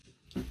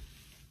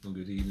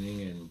Good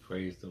evening and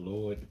praise the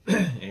Lord.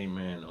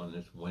 Amen. On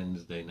this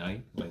Wednesday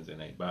night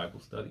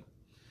Bible study.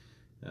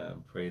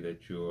 Pray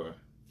that you're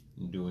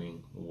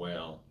doing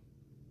well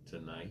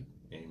tonight.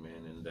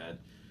 Amen. And that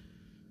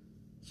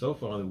so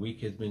far the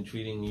week has been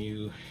treating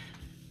you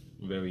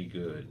very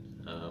good.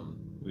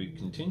 We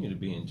continue to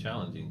be in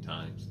challenging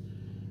times,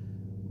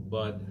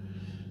 but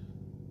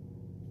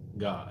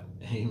God,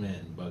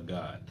 amen, but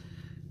God.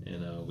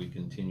 And we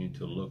continue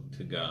to look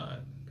to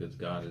God because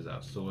God is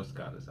our source,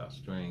 God is our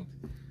strength,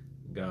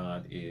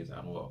 God is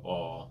our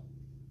all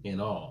in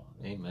all,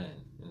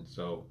 amen. And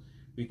so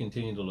we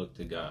continue to look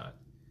to God.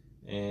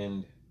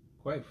 And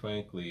quite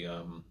frankly,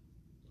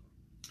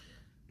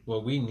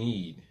 what we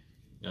need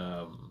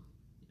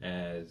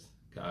as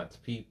God's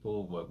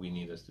people, what we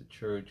need as the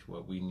church,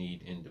 what we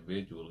need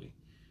individually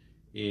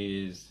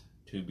is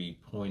to be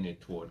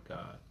pointed toward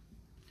God.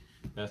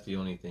 That's the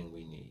only thing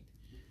we need.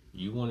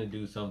 You want to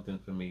do something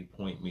for me,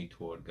 point me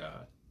toward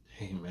God.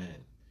 Amen.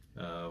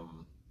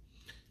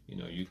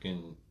 You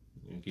can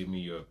give me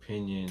your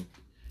opinion.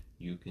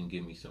 You can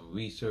give me some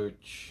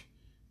research.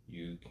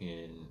 You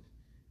can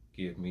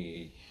give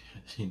me,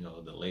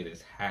 the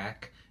latest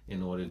hack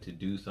in order to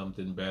do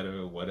something better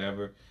or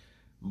whatever.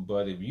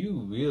 But if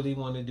you really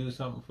want to do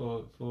something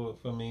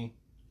for me,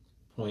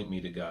 point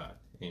me to God.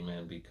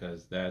 Amen.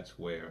 Because that's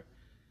where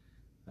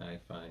I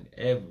find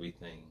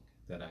everything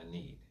that I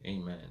need.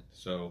 Amen.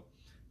 So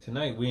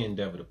tonight we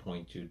endeavor to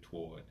point you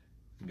toward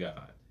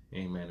God.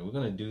 Amen. We're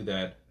going to do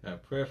that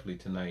prayerfully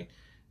tonight,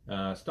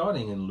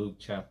 starting in Luke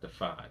chapter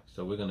 5.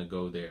 So we're going to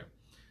go there.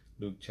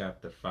 Luke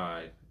chapter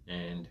 5,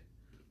 and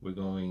we're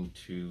going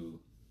to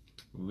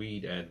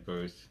read at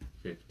verse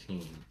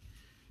 15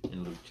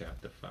 in Luke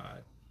chapter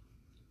 5.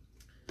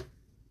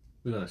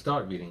 We're going to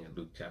start reading at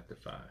Luke chapter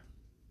 5,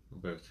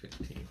 verse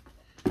 15.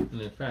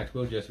 And in fact,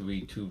 we'll just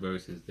read two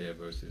verses there,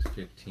 verses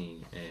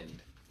 15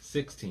 and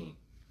 16.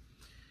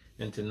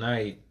 And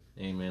tonight,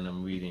 amen,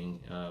 I'm reading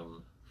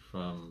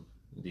from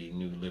the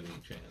New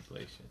Living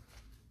Translation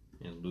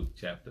in Luke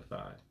chapter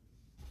 5,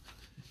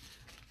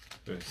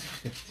 verse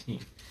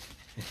 15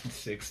 and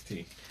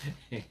 16.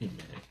 Amen.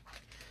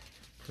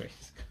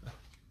 Praise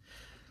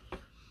God.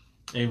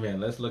 Amen.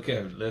 Let's look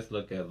at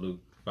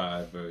Luke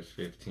 5, verse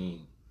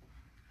 15.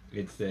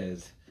 It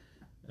says,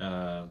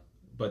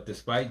 but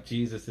despite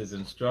Jesus'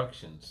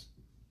 instructions,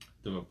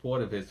 the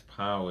report of his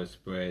power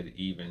spread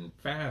even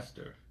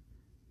faster,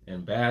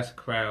 and vast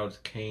crowds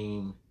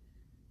came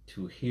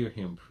to hear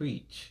him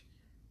preach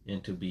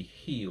and to be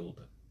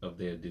healed of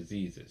their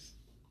diseases.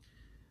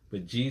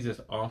 But Jesus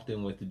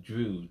often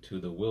withdrew to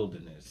the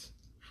wilderness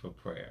for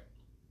prayer.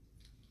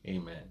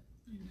 Amen.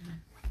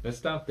 Amen. Let's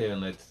stop there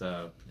and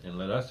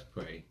let us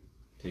pray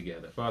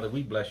together. Father,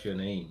 we bless your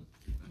name.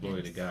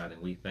 Glory to God,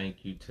 and we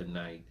thank you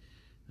tonight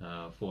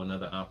for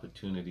another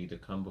opportunity to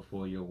come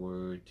before your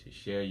word, to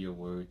share your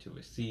word, to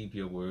receive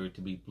your word,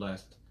 to be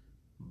blessed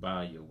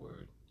by your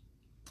word.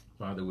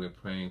 Father, we're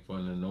praying for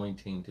an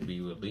anointing to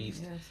be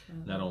released,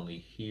 not only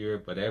here,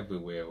 but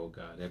everywhere, oh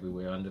God,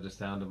 everywhere under the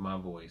sound of my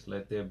voice.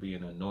 Let there be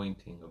an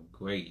anointing of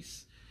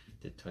grace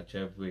to touch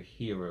every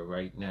hearer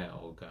right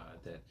now, oh God,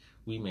 that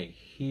we may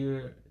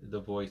hear the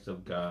voice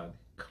of God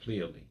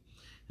clearly.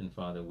 And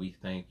Father, we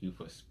thank you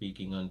for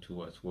speaking unto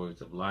us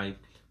words of life,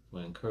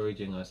 for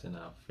encouraging us in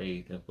our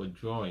faith, and for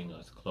drawing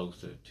us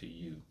closer to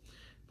you.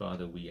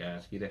 Father, we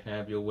ask you to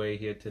have your way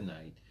here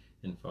tonight.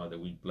 And Father,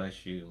 we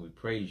bless you and we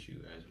praise you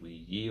as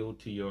we yield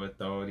to your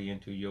authority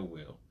and to your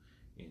will.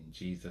 In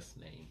Jesus'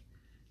 name,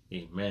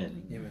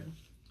 amen. Amen.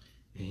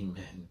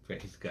 Amen.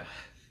 Praise God.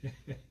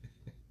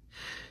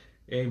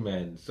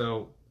 Amen.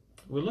 So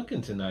we're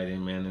looking tonight,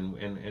 amen,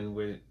 and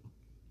we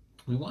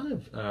want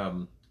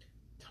to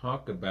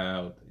talk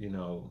about,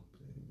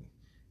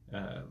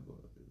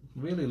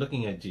 really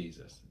looking at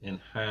Jesus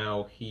and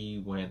how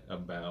he went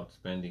about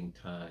spending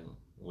time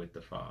with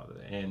the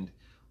Father. And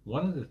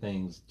one of the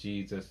things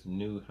Jesus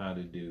knew how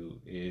to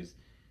do is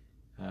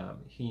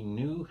he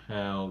knew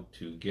how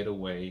to get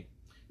away.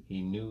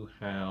 He knew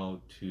how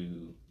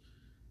to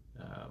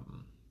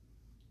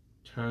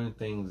turn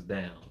things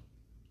down,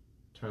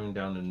 turn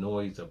down the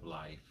noise of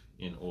life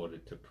in order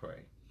to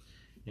pray.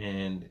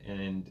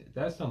 And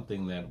that's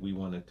something that we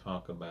want to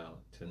talk about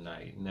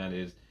tonight, and that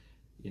is,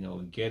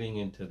 getting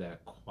into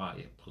that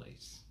quiet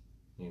place.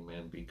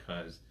 Amen.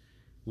 Because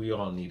we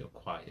all need a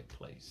quiet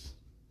place.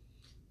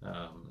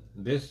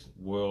 This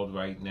world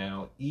right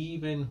now,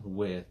 even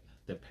with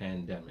the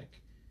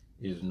pandemic,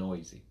 is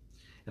noisy.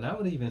 And I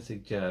would even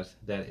suggest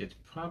that it's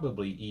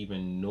probably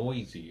even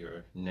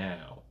noisier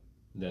now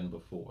than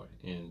before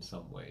in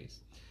some ways.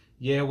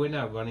 Yeah, we're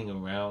not running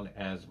around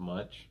as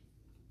much.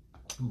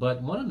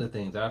 But one of the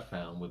things I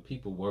found with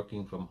people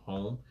working from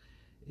home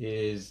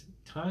is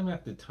time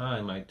after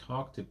time I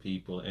talk to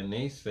people and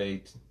they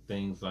say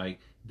things like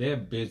they're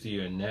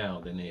busier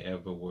now than they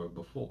ever were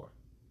before.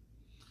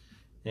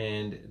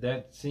 And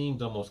that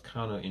seems almost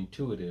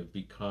counterintuitive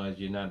because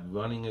you're not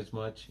running as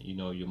much,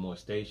 you're more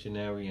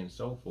stationary and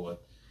so forth.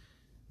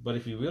 But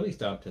if you really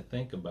stop to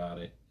think about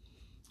it,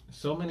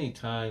 so many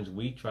times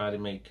we try to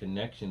make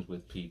connections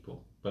with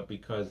people, but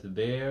because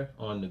they're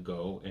on the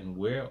go and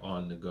we're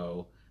on the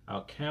go,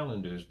 our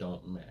calendars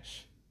don't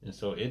mesh. And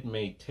so it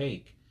may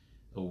take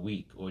a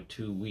week or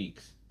 2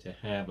 weeks to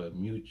have a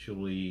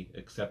mutually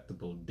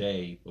acceptable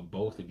day for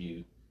both of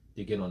you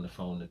to get on the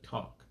phone to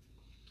talk.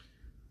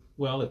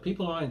 Well, if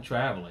people aren't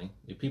traveling,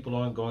 if people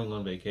aren't going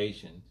on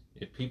vacation,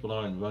 if people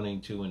aren't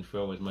running to and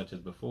fro as much as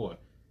before,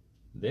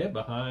 they're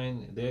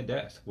behind their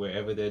desk,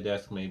 wherever their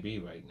desk may be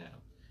right now,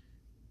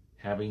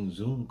 having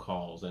Zoom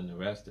calls and the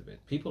rest of it.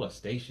 People are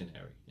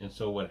stationary. And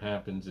so what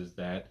happens is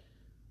that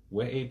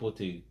we're able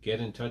to get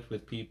in touch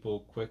with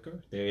people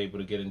quicker. They're able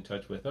to get in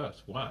touch with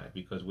us. Why?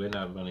 Because we're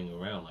not running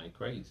around like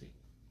crazy.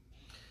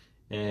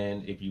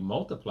 And if you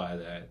multiply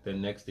that,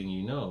 then next thing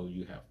you know,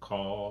 you have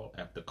call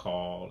after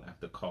call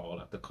after call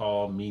after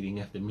call, meeting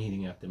after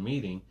meeting after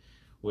meeting,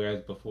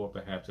 whereas before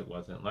perhaps it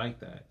wasn't like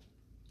that.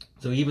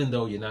 So even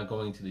though you're not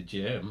going to the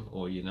gym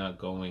or you're not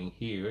going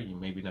here, you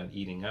maybe not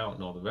eating out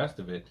and all the rest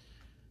of it,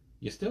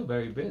 you're still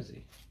very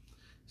busy.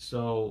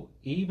 So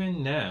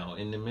even now,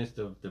 in the midst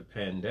of the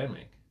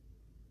pandemic,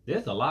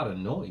 there's a lot of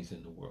noise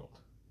in the world.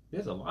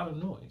 There's a lot of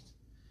noise.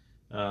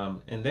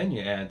 And then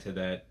you add to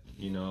that,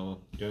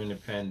 during the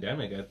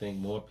pandemic, I think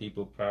more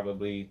people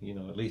probably,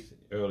 at least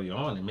early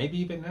on, and maybe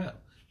even now,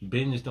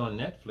 binged on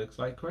Netflix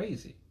like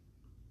crazy,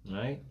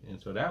 right? And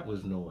so that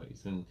was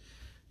noise. And,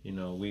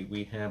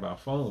 we have our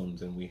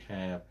phones and we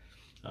have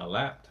our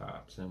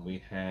laptops and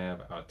we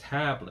have our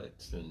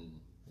tablets and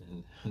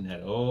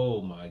that,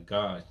 oh my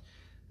gosh,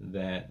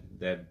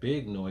 that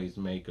big noise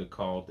maker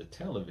called the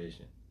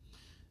television.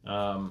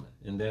 And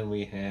then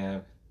we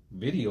have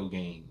video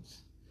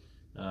games.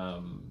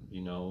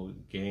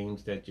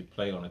 Games that you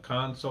play on a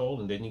console,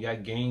 and then you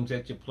got games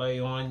that you play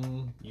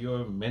on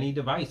your many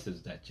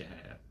devices that you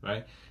have,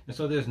 right? And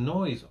so there's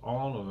noise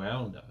all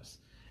around us.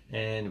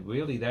 And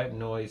really that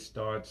noise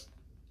starts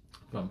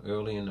from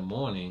early in the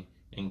morning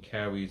and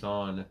carries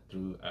on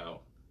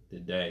throughout the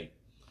day.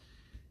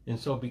 And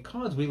so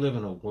because we live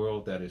in a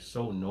world that is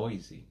so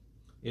noisy,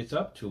 it's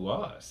up to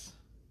us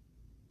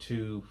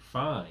to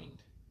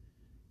find,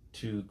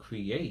 to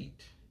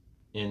create,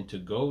 and to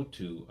go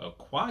to a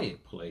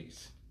quiet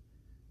place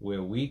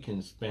where we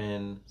can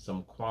spend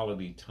some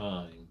quality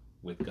time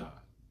with God.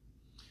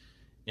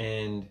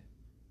 And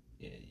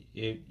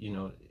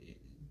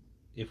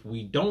if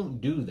we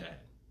don't do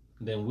that,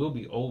 then we'll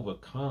be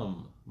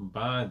overcome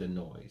by the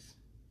noise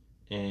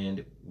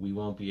and we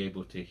won't be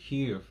able to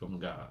hear from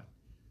God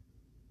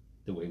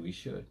the way we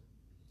should.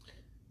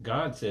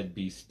 God said,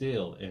 "Be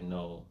still and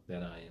know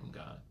that I am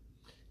God."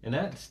 And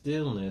that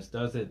stillness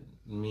doesn't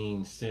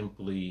mean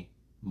simply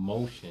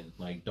motion,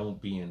 like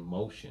don't be in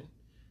motion.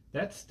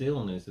 That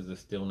stillness is a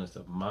stillness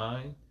of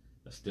mind,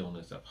 a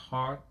stillness of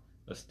heart,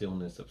 a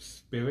stillness of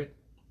spirit,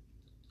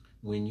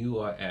 when you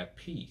are at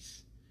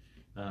peace.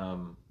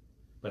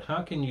 But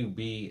how can you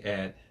be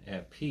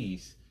at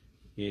peace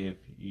if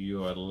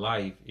your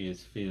life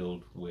is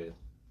filled with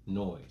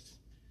noise?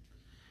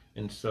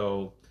 And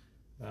so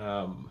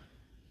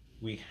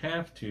we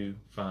have to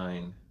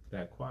find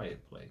that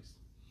quiet place.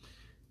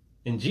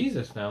 And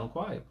Jesus found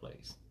quiet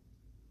place.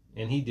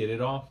 And he did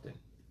it often.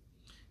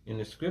 In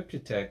the scripture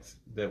text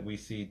that we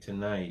see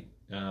tonight,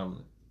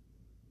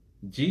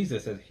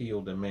 Jesus had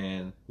healed a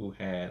man who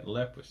had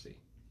leprosy.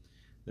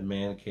 The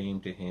man came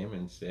to him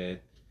and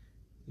said,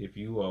 "If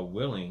you are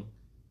willing,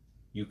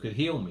 you could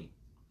heal me."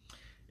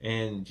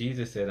 And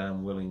Jesus said,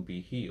 "I'm willing,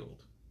 be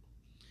healed."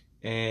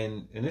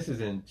 And this is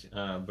in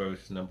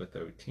verse number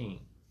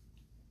 13.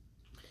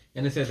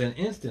 And it says, "And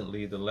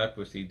instantly the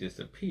leprosy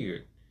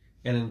disappeared."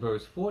 And in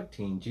verse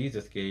 14,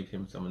 Jesus gave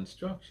him some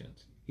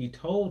instructions. He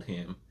told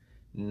him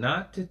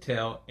not to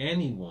tell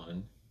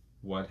anyone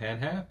what had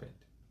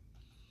happened.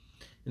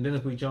 And then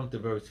if we jump to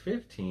verse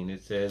 15,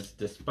 it says,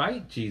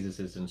 despite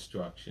Jesus'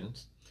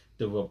 instructions,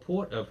 the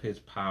report of his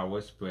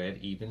power spread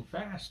even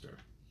faster.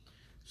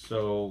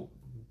 So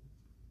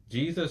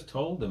Jesus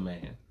told the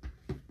man,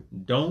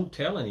 don't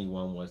tell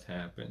anyone what's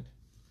happened.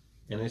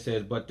 And it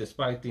says, but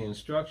despite the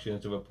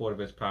instructions, the report of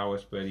his power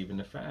spread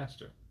even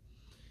faster.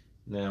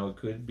 Now, it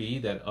could be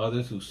that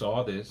others who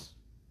saw this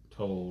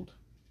told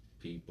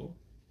people.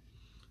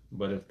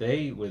 But if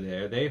they were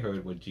there, they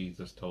heard what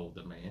Jesus told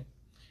the man.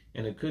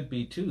 And it could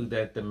be, too,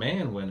 that the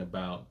man went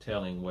about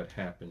telling what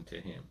happened to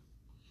him.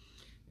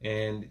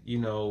 And,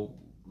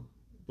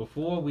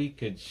 before we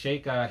could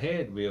shake our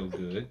head real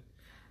good,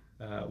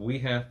 we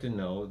have to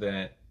know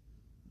that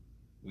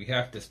we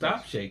have to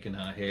stop shaking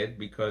our head,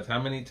 because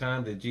how many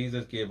times did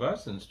Jesus give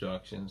us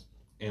instructions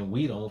and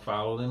we don't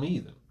follow them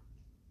either?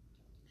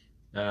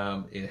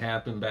 It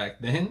happened back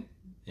then,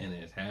 and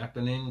it's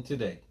happening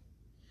today.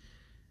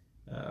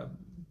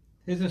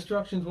 His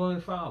instructions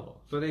weren't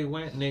followed, so they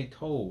went and they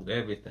told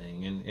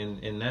everything,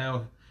 and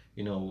now,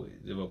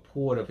 the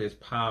report of his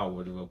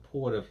power, the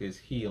report of his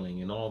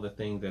healing, and all the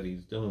things that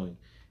he's doing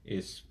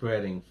is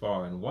spreading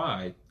far and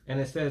wide. And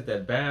it says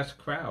that vast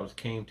crowds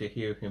came to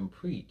hear him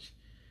preach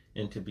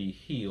and to be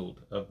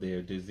healed of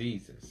their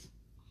diseases.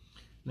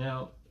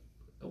 Now,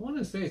 I want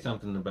to say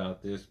something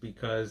about this,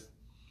 because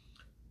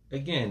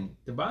again,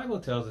 the Bible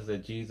tells us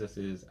that Jesus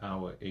is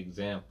our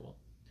example.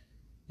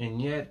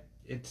 And yet,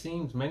 it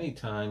seems many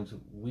times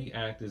we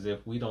act as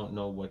if we don't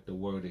know what the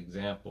word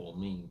example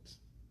means.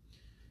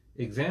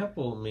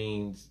 Example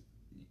means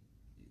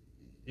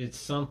it's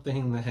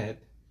something that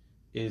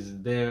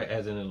is there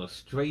as an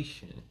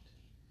illustration.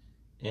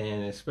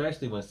 And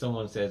especially when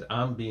someone says,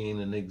 I'm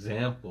being an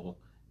example,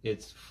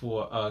 it's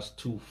for us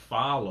to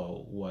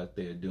follow what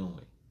they're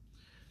doing.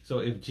 So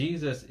if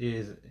Jesus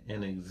is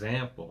an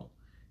example,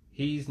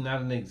 he's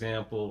not an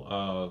example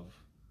of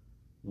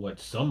what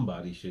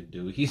somebody should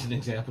do. He's an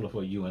example of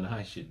what you and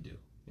I should do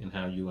and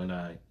how you and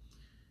I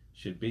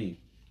should be.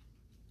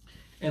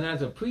 And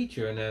as a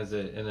preacher and as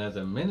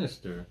a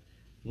minister,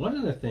 one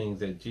of the things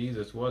that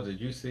Jesus was, as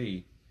you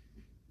see,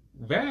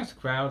 vast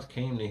crowds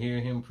came to hear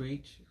him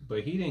preach,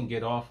 but he didn't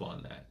get off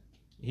on that.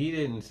 He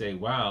didn't say,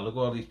 wow, look at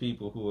all these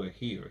people who are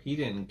here. He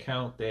didn't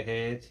count their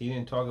heads. He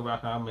didn't talk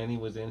about how many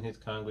was in his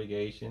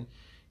congregation.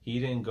 He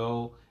didn't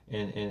go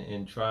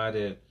and try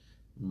to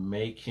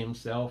make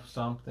himself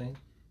something.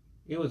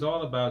 It was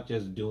all about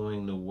just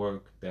doing the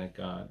work that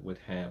God would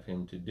have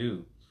him to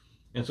do.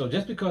 And so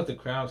just because the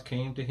crowds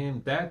came to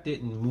him, that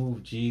didn't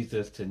move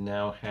Jesus to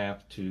now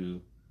have to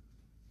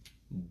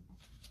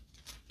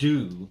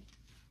do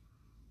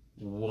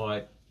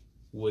what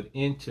would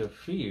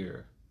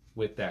interfere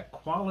with that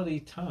quality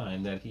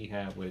time that he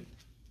had with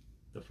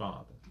the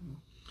Father.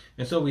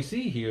 And so we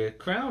see here,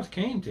 crowds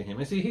came to him.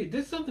 And see,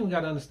 this is something we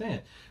got to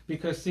understand.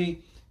 Because,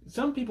 see,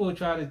 some people will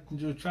try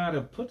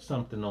to put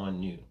something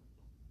on you.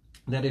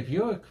 That if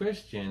you're a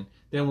Christian,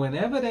 then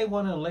whenever they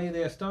want to lay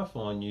their stuff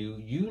on you,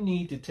 you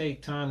need to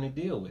take time to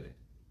deal with it.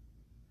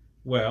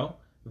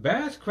 Well,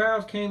 vast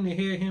crowds came to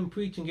hear him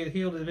preach and get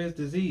healed of his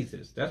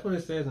diseases. That's what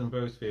it says in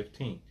verse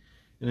 15.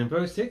 And in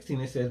verse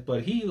 16 it says,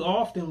 but he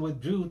often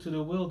withdrew to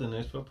the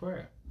wilderness for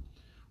prayer.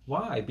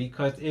 Why?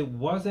 Because it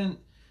wasn't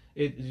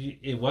that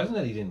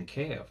he didn't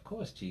care. Of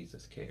course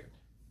Jesus cared,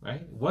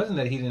 right? It wasn't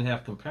that he didn't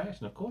have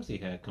compassion. Of course he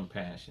had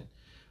compassion.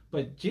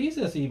 But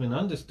Jesus even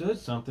understood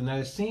something that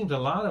it seems a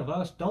lot of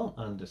us don't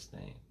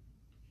understand.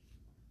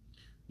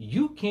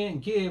 You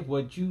can't give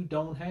what you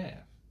don't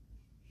have.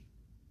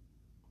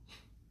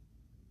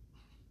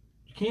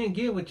 You can't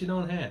give what you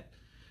don't have.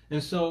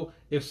 And so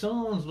if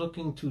someone's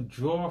looking to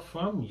draw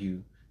from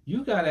you,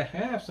 you got to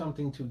have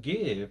something to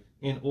give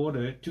in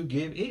order to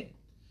give it.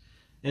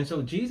 And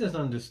so Jesus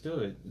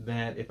understood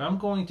that if I'm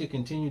going to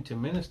continue to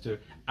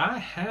minister, I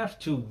have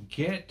to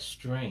get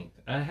strength.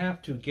 I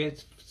have to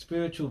get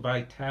spiritual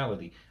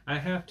vitality. I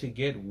have to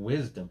get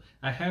wisdom.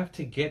 I have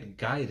to get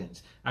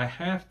guidance. I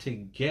have to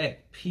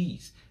get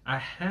peace. I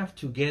have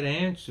to get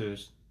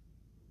answers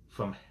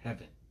from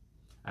heaven.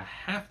 I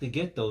have to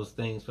get those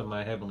things from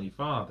my Heavenly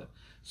Father.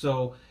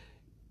 So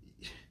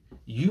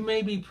you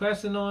may be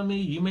pressing on me,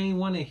 you may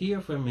want to hear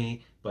from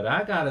me, but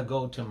I got to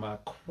go to my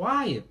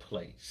quiet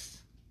place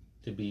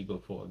to be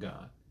before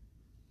God.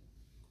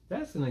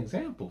 That's an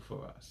example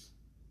for us,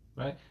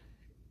 right?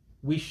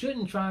 We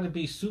shouldn't try to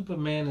be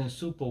Superman and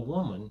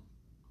Superwoman,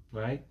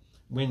 right?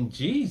 When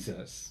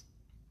Jesus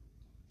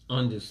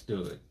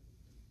understood,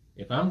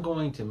 if I'm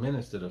going to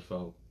minister to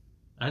folk,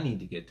 I need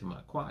to get to my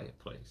quiet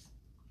place.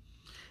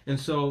 And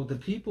so the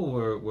people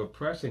were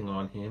pressing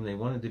on him. They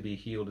wanted to be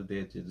healed of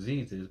their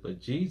diseases,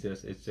 but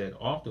Jesus, it said,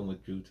 often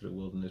withdrew to the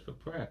wilderness for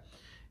prayer.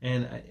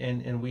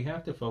 And we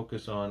have to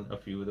focus on a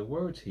few of the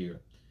words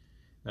here.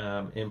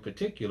 In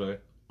particular,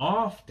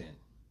 often,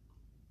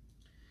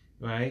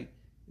 right?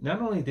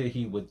 Not only did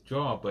he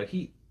withdraw, but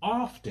he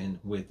often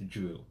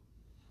withdrew.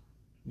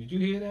 Did you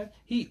hear that?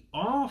 He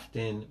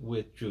often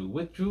withdrew.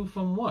 Withdrew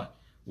from what?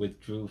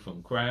 Withdrew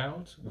from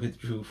crowds,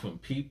 withdrew from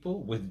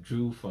people,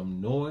 withdrew from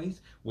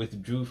noise,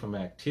 withdrew from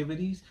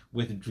activities,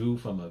 withdrew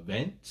from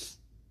events.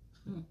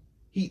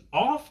 He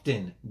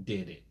often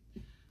did it.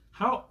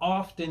 How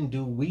often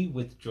do we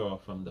withdraw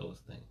from those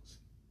things?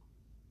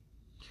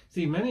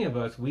 See, many of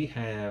us, we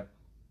have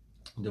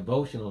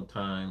devotional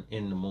time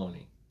in the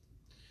morning,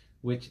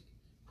 which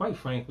quite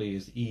frankly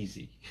is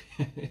easy.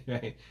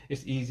 Right?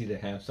 It's easy to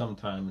have some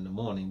time in the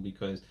morning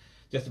because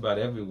just about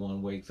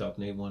everyone wakes up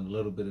and they want a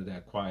little bit of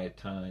that quiet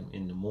time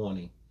in the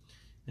morning.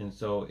 And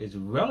so it's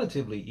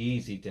relatively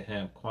easy to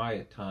have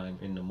quiet time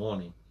in the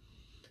morning.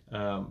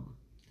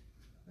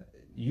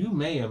 You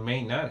may or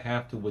may not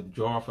have to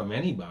withdraw from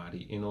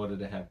anybody in order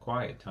to have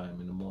quiet time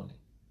in the morning.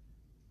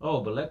 Oh,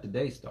 but let the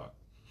day start.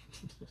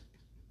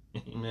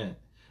 Amen.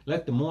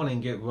 Let the morning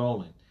get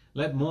rolling.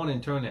 Let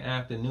morning turn to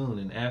afternoon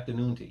and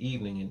afternoon to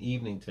evening and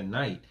evening to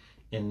night.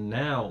 And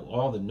now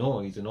all the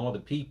noise and all the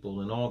people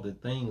and all the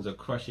things are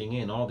crushing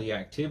in, all the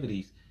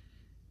activities.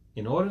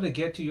 In order to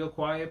get to your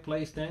quiet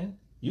place then,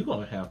 you're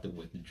going to have to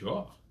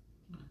withdraw.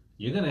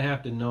 You're going to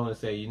have to know and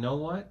say, you know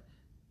what?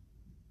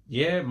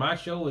 Yeah, my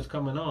show is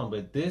coming on,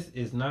 but this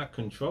is not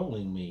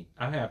controlling me.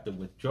 I have to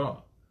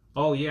withdraw.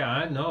 Oh yeah,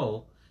 I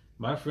know.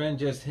 My friend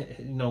just,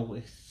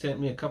 sent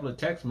me a couple of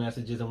text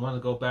messages and wanted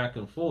to go back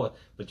and forth.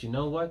 But you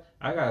know what?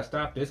 I got to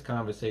stop this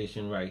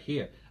conversation right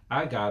here.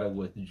 I got to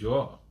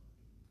withdraw.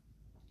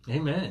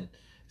 Amen.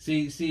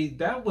 See,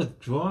 that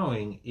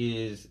withdrawing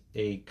is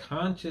a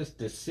conscious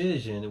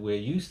decision where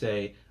you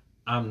say,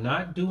 I'm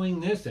not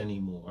doing this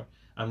anymore.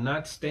 I'm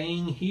not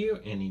staying here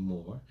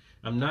anymore.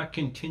 I'm not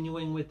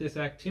continuing with this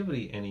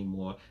activity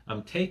anymore.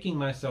 I'm taking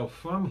myself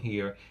from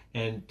here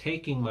and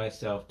taking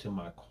myself to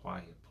my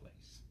quiet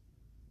place.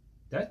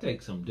 That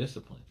takes some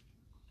discipline.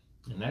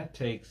 And that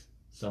takes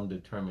some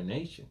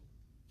determination.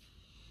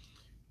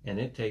 And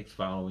it takes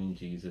following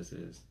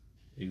Jesus's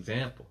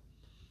example.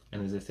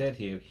 And as I said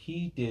here,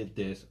 he did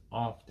this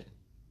often.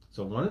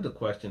 So one of the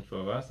questions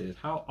for us is,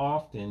 how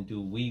often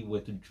do we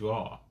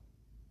withdraw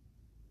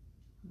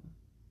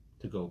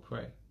to go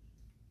pray?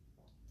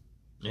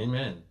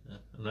 Amen.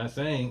 I'm not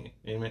saying,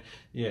 amen,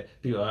 yeah,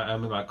 people,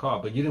 I'm in my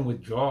car, but you didn't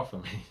withdraw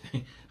from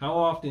anything. How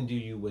often do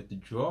you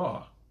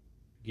withdraw?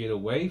 Get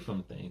away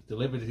from things.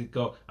 Deliberately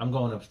go, I'm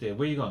going upstairs.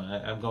 Where are you going?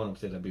 I'm going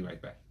upstairs. I'll be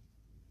right back.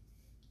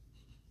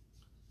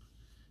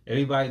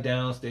 Everybody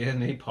downstairs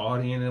and they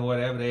partying and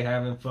whatever, they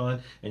having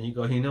fun, and you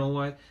go, you know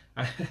what?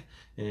 And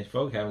it's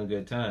folk having a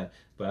good time,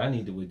 but I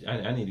need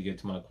to get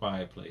to my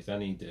quiet place. I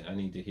need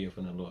to hear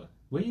from the Lord.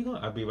 Where you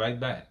going? I'll be right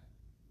back.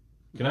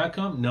 Can I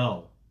come?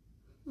 No.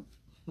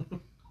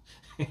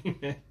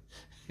 Amen.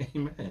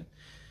 Amen.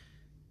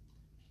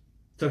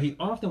 So he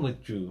often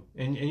withdrew,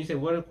 and you say,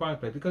 what a quiet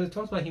place? Because it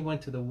talks about he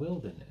went to the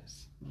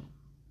wilderness.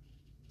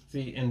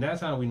 See, and that's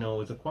how we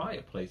know it's a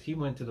quiet place. He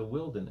went to the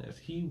wilderness.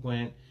 He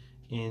went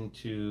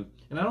into,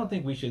 and I don't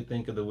think we should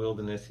think of the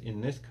wilderness in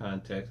this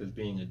context as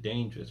being a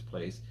dangerous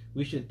place.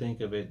 We should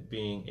think of it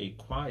being a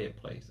quiet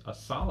place, a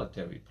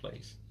solitary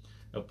place,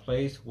 a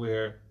place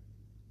where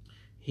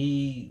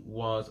he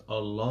was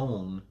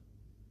alone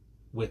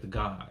with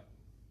God.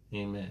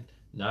 Amen.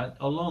 Not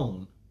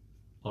alone,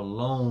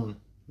 alone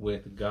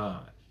with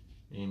God.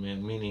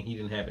 Amen. Meaning he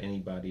didn't have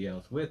anybody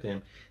else with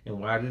him. And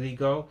why did he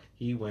go?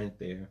 He went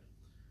there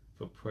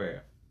for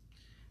prayer.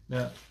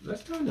 Now,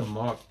 let's turn to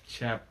Mark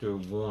chapter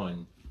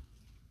 1.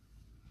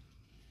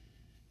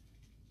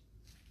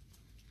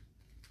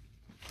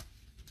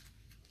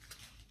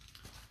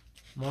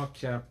 Mark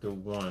chapter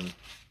 1.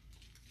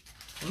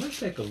 And let's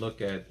take a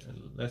look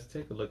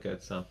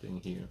at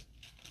something here.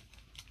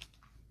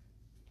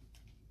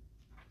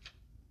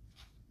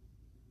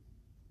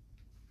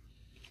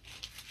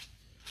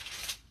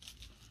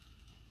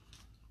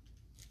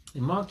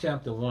 In Mark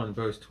chapter 1,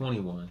 verse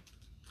 21,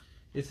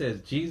 it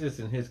says, Jesus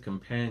and his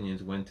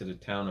companions went to the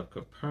town of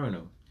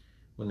Capernaum.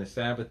 When the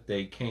Sabbath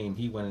day came,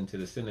 he went into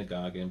the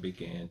synagogue and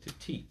began to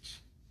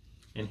teach.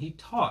 And he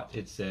taught,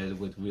 it says,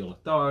 with real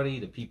authority.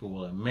 The people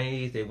were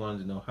amazed. They wanted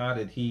to know, how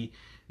did he,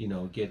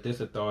 get this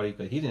authority?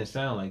 Because he didn't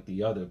sound like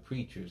the other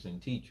preachers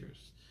and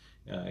teachers.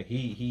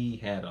 He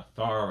had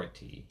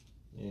authority.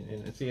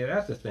 And see,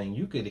 that's the thing.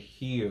 You could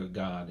hear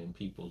God in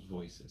people's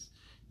voices.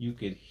 You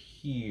could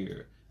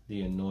hear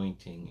the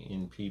anointing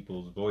in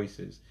people's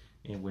voices,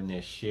 and when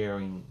they're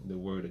sharing the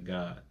word of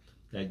God,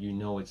 that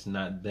it's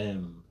not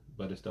them,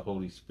 but it's the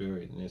Holy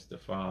Spirit, and it's the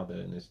Father,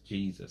 and it's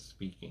Jesus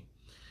speaking.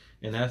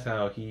 And that's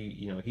how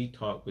he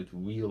taught with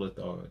real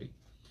authority.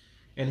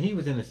 And he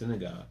was in the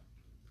synagogue,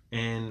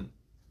 and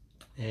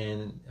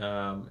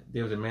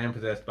there was a man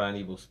possessed by an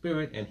evil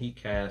spirit, and he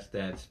cast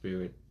that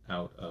spirit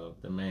out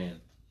of the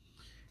man.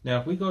 Now,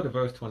 if we go to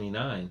verse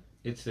 29,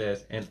 it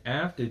says, and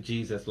after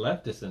Jesus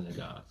left the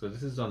synagogue, so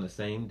this is on the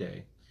same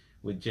day,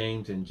 with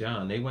James and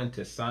John, they went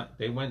to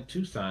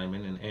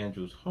Simon and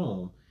Andrew's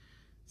home.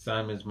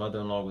 Simon's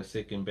mother-in-law was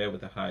sick in bed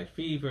with a high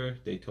fever.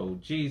 They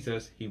told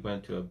Jesus. He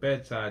went to her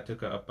bedside,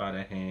 took her up by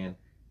the hand,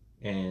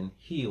 and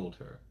healed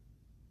her.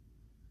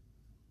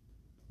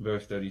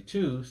 Verse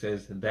 32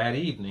 says, that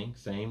evening,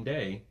 same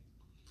day,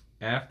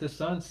 after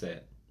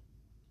sunset,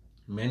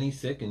 many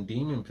sick and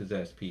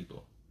demon-possessed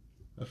people.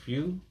 A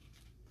few?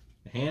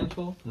 A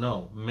handful?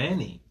 No,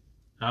 many.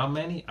 How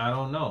many? I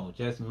don't know.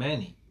 Just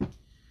many.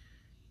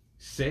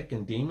 Sick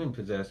and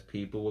demon-possessed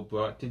people were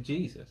brought to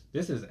Jesus.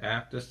 This is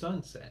after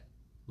sunset.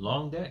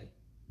 Long day.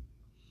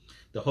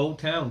 The whole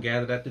town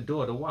gathered at the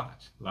door to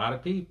watch. A lot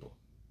of people.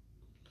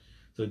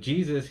 So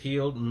Jesus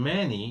healed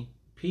many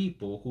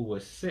people who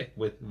were sick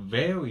with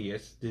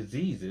various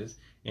diseases,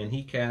 and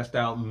he cast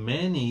out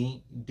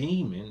many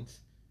demons.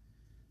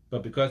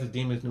 But because the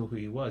demons knew who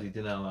he was, he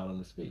did not allow them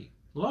to speak.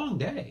 Long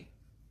day.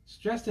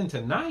 Stretched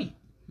into night.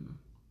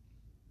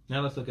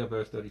 Now let's look at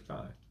verse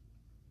 35.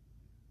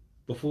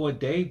 Before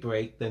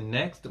daybreak the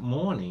next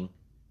morning,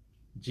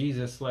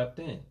 Jesus slept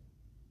in.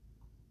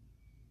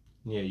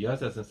 Yeah, yours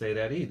doesn't say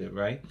that either,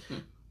 right?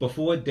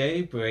 Before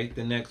daybreak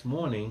the next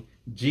morning,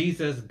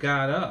 Jesus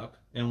got up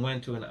and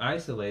went to an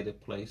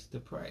isolated place to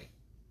pray.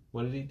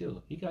 What did he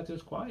do? He got to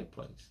his quiet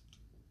place.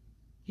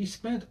 He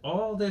spent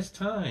all this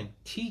time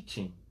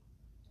teaching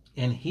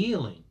and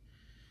healing.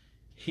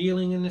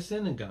 Healing in the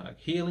synagogue,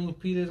 healing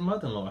Peter's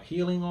mother-in-law,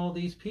 healing all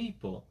these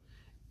people.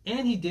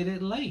 And he did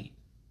it late.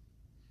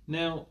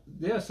 Now,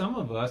 there are some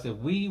of us, if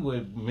we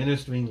were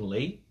ministering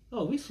late,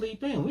 we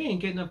sleep in. We ain't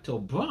getting up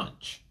till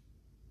brunch.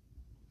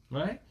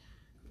 Right?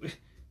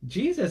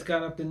 Jesus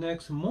got up the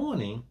next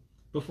morning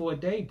before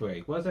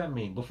daybreak. What does that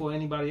mean? Before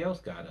anybody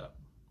else got up.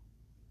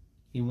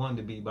 He wanted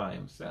to be by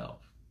himself.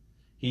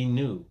 He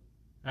knew,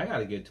 I got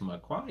to get to my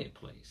quiet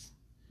place.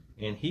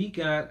 And he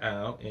got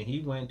out and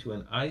he went to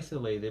an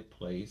isolated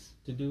place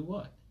to do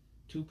what?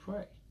 To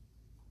pray.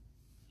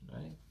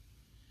 Right?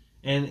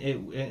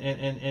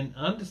 And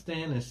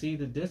understand and see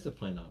the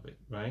discipline of it,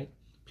 right?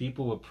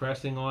 People were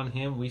pressing on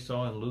him. We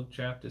saw in Luke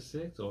chapter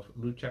 6 or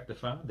Luke chapter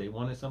 5, they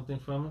wanted something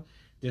from him.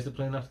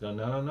 Discipline enough to go,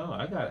 no,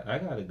 I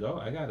gotta go.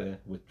 I gotta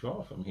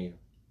withdraw from here.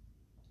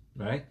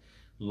 Right?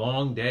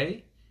 Long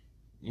day.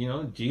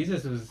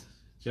 Jesus was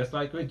just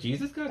like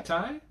Jesus got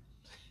tired.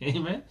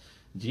 Amen.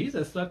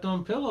 Jesus slept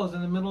on pillows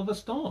in the middle of a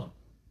storm.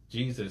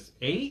 Jesus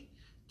ate.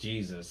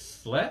 Jesus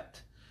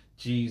slept.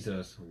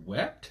 Jesus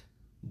wept.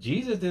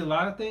 Jesus did a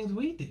lot of things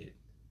we did.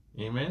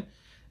 Amen.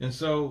 And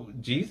so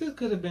Jesus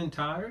could have been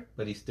tired,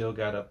 but he still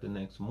got up the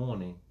next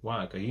morning.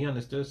 Why? Because he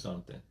understood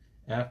something.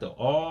 After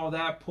all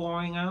that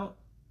pouring out,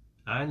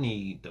 I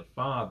need the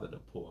Father to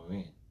pour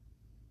in.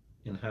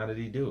 And how did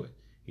he do it?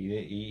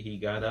 He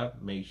got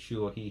up, made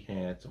sure he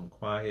had some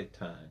quiet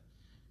time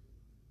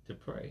to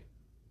pray.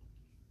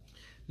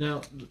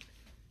 Now,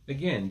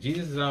 again,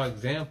 Jesus is our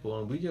example,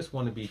 and we just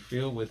want to be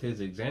filled with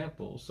his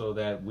example so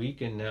that we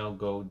can now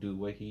go do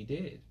what he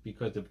did.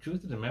 Because the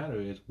truth of the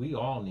matter is, we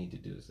all need to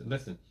do this. And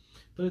listen,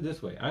 put it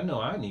this way. I know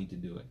I need to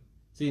do it.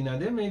 See, now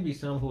there may be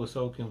some who are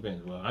so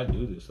convinced, well, I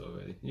do this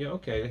already. Yeah,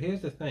 okay,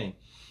 here's the thing.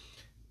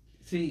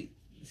 See,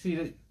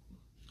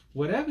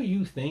 whatever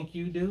you think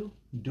you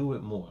do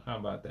it more. How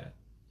about that?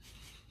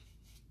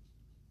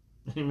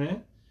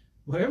 Amen?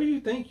 Whatever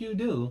you think you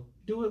do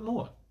it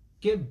more.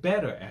 Get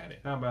better at it.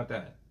 How about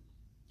that?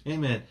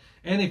 Amen.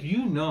 And if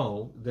you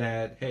know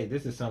that, hey,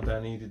 this is something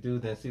I need to do,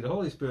 then see, the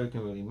Holy Spirit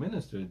can really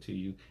minister to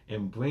you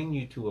and bring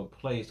you to a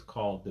place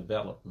called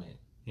development.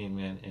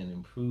 Amen. And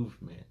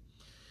improvement.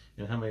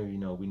 And how many of you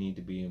know we need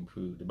to be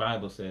improved? The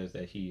Bible says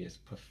that he is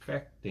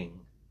perfecting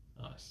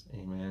us.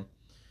 Amen.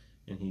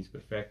 And he's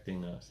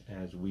perfecting us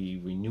as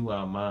we renew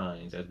our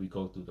minds, as we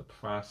go through the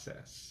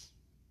process,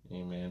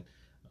 amen,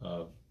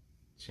 of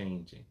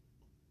changing.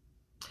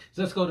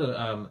 So let's go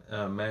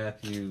to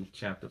Matthew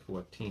chapter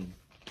 14.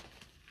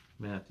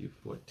 Matthew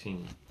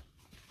 14.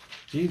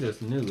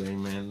 Jesus knew,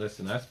 amen.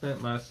 Listen, I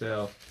spent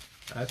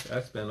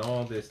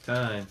all this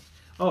time.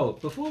 Oh,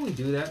 before we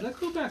do that, let's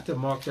go back to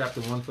Mark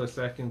chapter 1 for a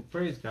second.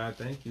 Praise God.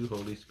 Thank you,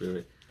 Holy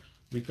Spirit.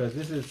 Because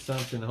this is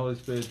something the Holy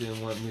Spirit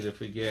didn't want me to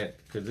forget,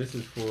 because this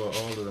is for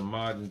all of the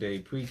modern day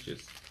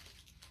preachers.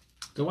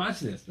 So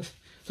watch this.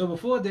 So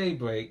before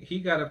daybreak, he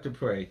got up to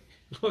pray.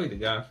 Glory to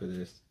God for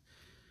this.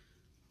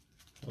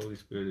 Holy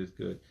Spirit is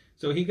good.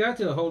 So he got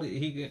to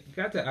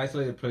an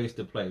isolated place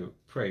to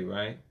pray,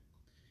 right?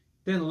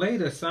 Then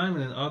later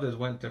Simon and others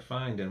went to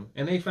find him,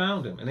 and they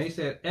found him, and they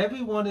said,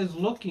 "Everyone is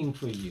looking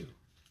for you."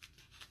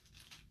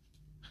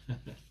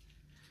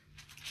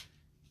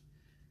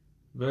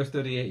 Verse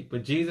 38,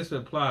 but Jesus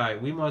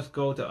replied, "We must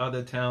go to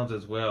other towns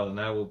as well, and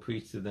I will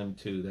preach to them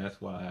too. That's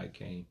why I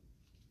came."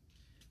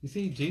 You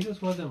see,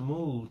 Jesus wasn't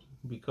moved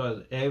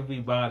because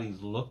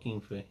everybody's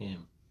looking for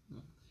him.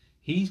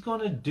 He's going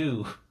to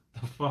do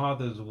the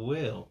Father's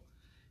will,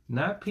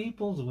 not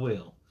people's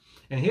will.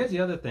 And here's the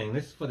other thing.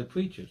 This is for the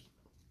preachers.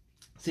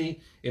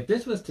 See, if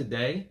this was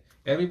today,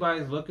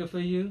 everybody's looking for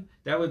you,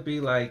 that would be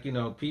like,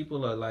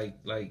 people are like,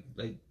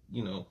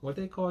 what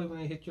they call it when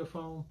they hit your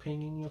phone,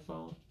 pinging your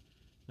phone.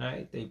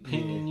 Right? They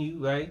pinging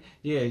you, right?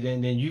 Yeah,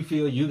 then you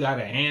feel you got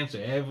to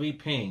answer every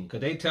ping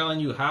because they telling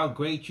you how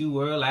great you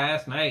were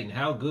last night and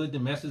how good the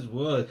message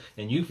was,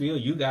 and you feel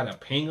you got to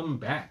ping them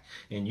back,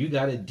 and you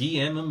got to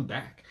DM them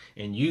back,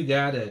 and you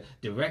got to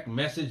direct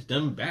message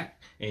them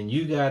back, and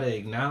you got to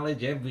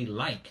acknowledge every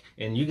like,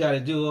 and you got to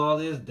do all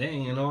this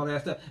thing and all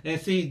that stuff. And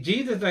see,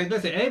 Jesus like,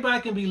 listen,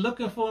 everybody can be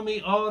looking for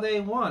me all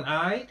they want,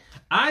 all right?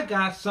 I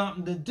got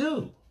something to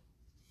do.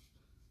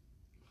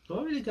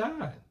 Glory to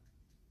God.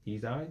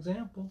 He's our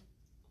example.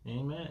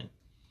 Amen.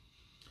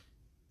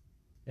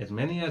 As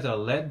many as are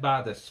led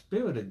by the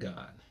Spirit of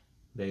God,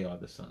 they are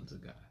the sons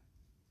of God.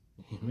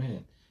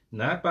 Amen.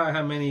 Not by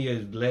how many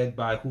is led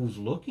by who's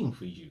looking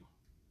for you.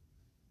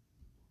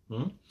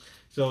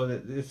 So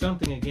it's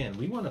something, again,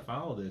 we want to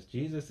follow this.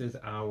 Jesus is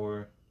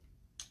our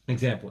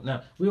example.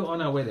 Now, we were on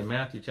our way to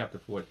Matthew chapter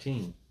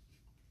 14.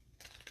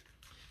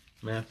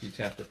 Matthew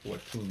chapter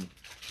 14.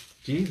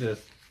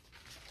 Jesus...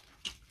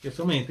 There's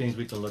so many things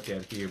we can look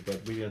at here,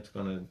 but we're just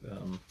going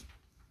to,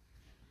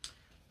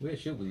 where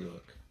should we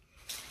look?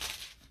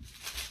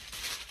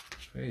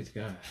 Praise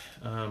God.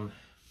 Well,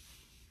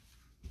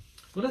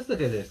 let's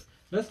look at this.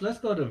 Let's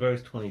go to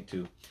verse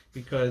 22,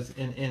 because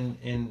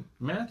in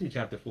Matthew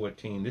chapter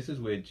 14, this is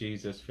where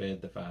Jesus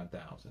fed the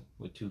 5,000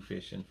 with 2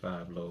 fish and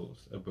 5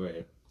 loaves of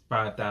bread.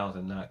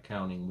 5,000 not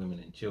counting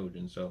women and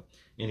children, so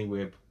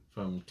anywhere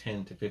from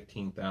 10 to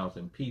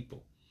 15,000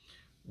 people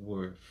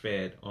were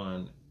fed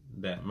on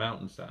that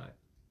mountainside.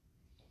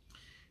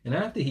 And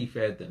after he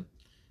fed them,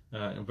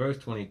 in verse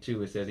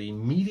 22 it says,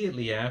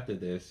 immediately after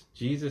this,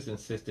 Jesus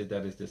insisted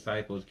that his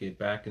disciples get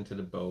back into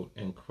the boat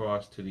and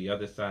cross to the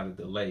other side of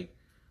the lake,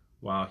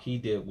 while he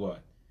did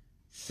what?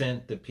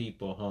 Sent the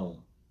people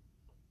home.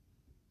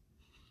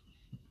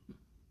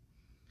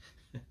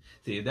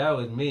 See, if that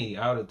was me,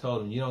 I would have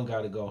told him, you don't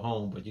got to go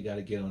home, but you got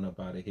to get on up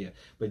out of here.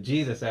 But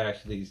Jesus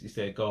actually, he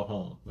said, go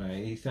home,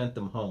 right? He sent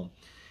them home.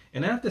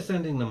 And after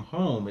sending them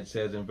home, it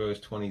says in verse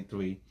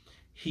 23,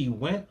 he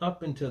went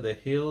up into the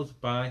hills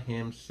by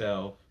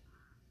himself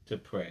to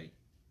pray.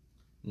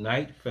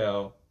 Night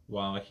fell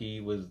while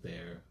he was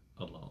there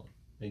alone.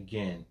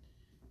 Again,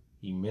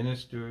 he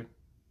ministered,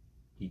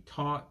 he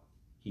taught,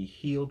 he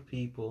healed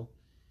people,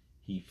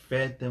 he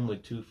fed them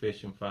with 2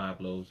 fish and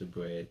 5 loaves of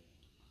bread.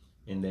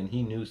 And then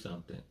he knew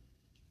something.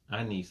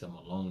 I need some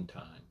alone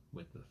time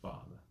with the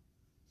Father.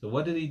 So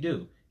what did he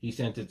do? He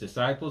sent his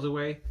disciples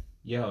away.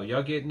 Yo,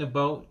 y'all get in the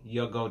boat.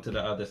 Y'all go to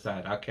the other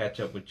side. I'll catch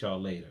up with y'all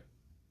later.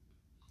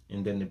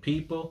 And then the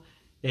people,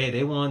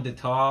 they wanted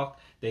to talk.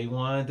 They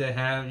wanted to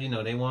have,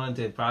 they wanted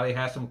to probably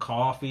have some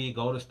coffee,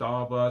 go to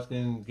Starbucks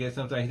and get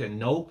something. He said,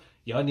 nope,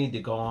 y'all need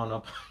to go on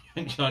up.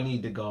 Y'all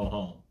need to go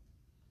home.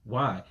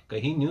 Why?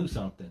 Because he knew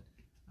something.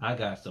 I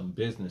got some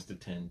business to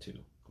tend to.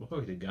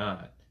 Glory to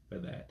God for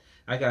that.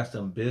 I got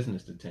some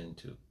business to tend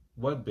to.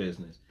 What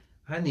business?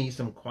 I need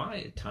some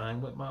quiet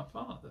time with my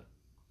Father.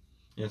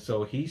 And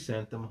so he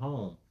sent them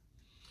home.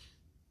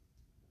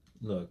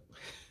 Look,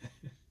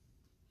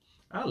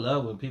 I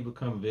love when people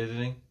come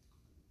visiting.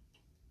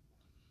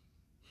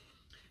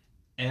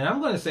 And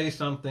I'm going to say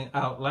something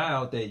out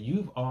loud that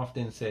you've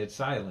often said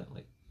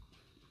silently.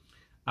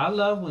 I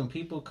love when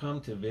people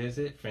come to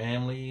visit,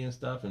 family and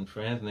stuff and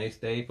friends, and they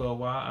stay for a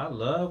while. I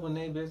love when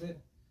they visit.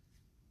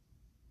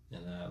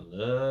 And I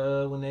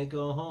love when they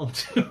go home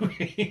too.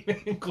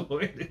 Amen.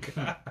 Glory to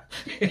God.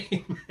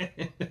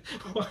 Amen.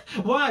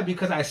 Why?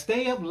 Because I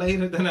stay up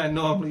later than I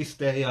normally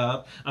stay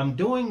up. I'm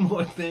doing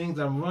more things.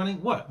 I'm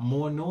running what?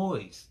 More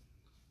noise.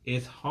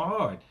 It's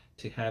hard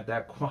to have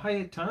that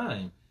quiet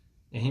time.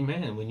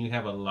 Amen. When you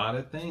have a lot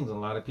of things, a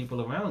lot of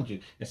people around you.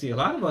 And see, a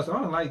lot of us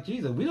aren't like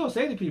Jesus. We don't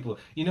say to people,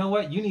 you know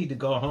what? You need to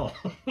go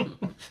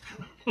home.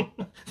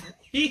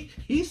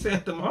 He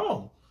sent them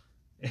home.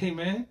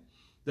 Amen.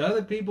 The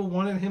other people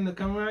wanted him to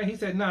come around. He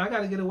said, no, I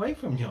got to get away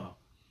from y'all.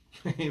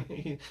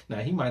 Now,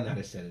 he might not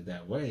have said it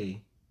that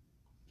way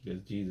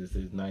because Jesus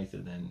is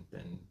nicer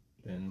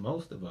than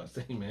most of us.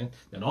 Amen.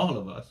 Than all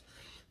of us.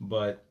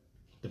 But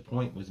the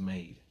point was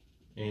made.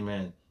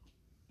 Amen.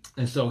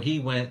 And so he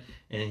went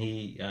and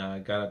he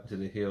got up to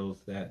the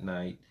hills that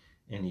night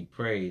and he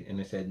prayed. And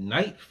it said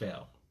night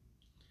fell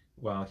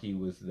while he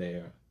was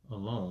there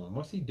alone.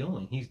 What's he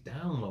doing? He's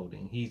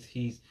downloading.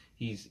 He's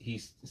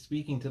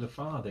speaking to the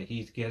Father.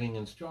 He's getting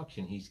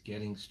instruction. He's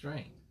getting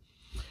strength.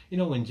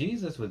 When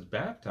Jesus was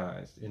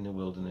baptized in the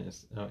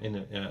wilderness,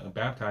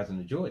 baptized in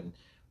the Jordan,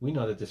 we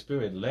know that the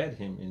Spirit led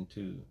him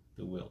into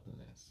the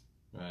wilderness,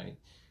 right?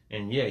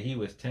 And yeah, he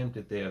was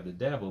tempted there of the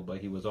devil, but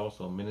he was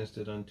also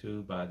ministered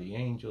unto by the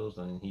angels,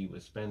 and he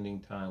was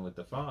spending time with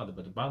the Father.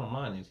 But the bottom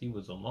line is he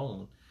was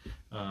alone,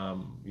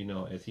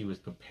 as he was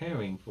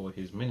preparing for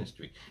his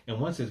ministry. And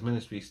once his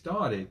ministry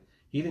started,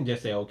 he didn't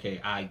just say, okay,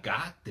 I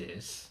got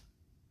this.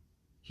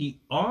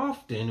 He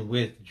often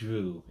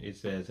withdrew, it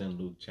says in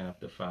Luke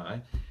chapter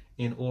 5,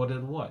 in order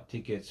to what? To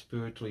get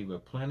spiritually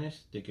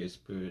replenished, to get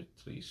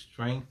spiritually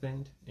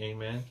strengthened.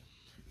 Amen.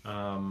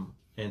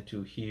 And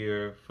to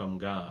hear from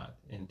God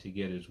and to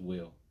get his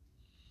will,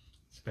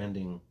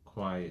 spending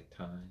quiet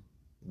time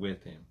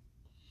with him.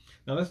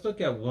 Now let's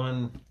look at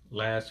one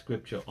last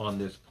scripture on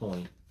this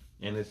point,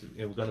 and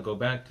we're going to go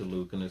back to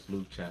Luke, and it's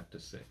Luke chapter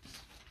 6.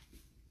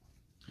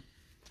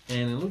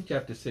 And in Luke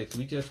chapter 6,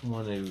 we just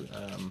want to,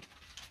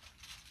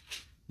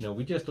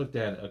 we just looked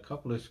at a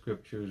couple of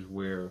scriptures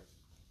where,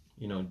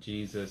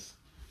 Jesus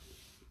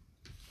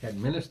had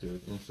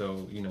ministered, and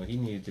so, he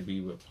needed to be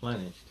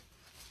replenished.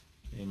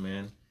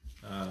 Amen.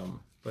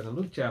 But in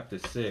Luke chapter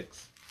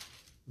 6,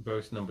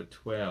 verse number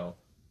 12,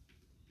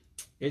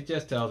 it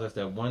just tells us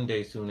that one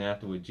day soon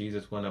afterward,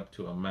 Jesus went up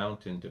to a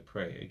mountain to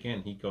pray.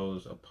 Again, he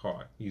goes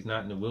apart. He's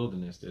not in the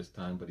wilderness this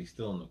time, but he's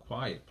still in the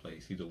quiet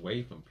place. He's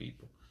away from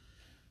people.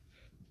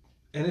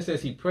 And it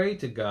says he prayed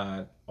to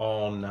God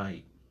all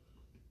night.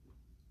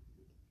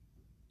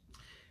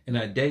 And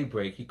at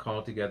daybreak, he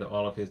called together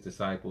all of his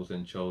disciples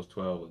and chose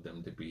 12 of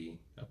them to be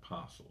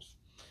apostles.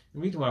 The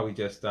reason why we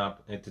just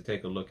stopped and to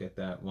take a look at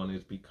that one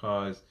is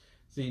because,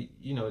 see,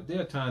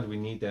 there are times we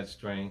need that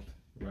strength,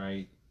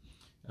 right?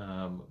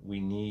 We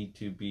need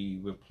to be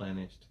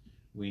replenished.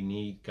 We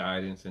need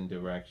guidance and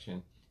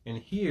direction. And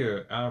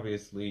here,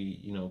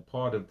 obviously,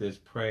 part of this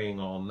praying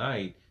all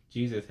night,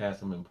 Jesus has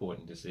some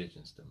important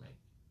decisions to make.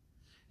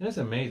 And it's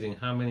amazing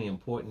how many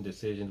important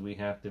decisions we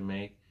have to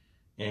make.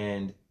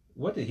 And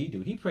what did he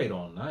do? He prayed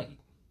all night.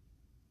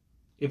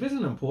 If it's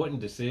an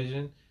important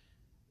decision,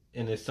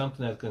 and it's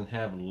something that's going to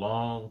have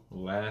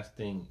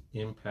long-lasting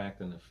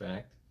impact and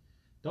effect,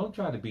 don't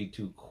try to be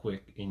too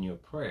quick in your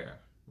prayer,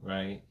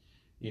 right?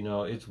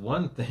 It's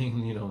one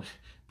thing,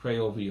 pray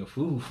over your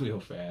food real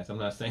fast. I'm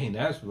not saying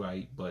that's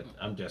right, but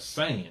I'm just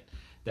saying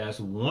that's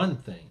one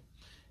thing.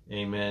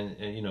 Amen.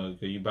 And,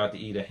 you're about to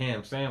eat a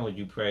ham sandwich,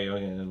 you pray, oh,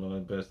 yeah,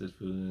 Lord, bless this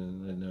food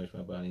and nourish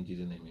my body in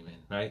Jesus' name, amen,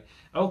 right?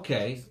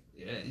 Okay,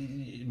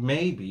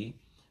 maybe.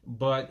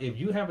 But if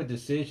you have a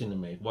decision to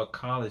make, what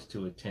college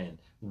to attend,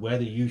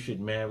 whether you should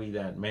marry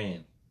that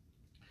man,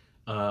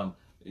 um,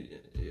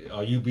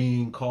 are you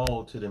being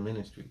called to the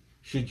ministry?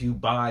 Should you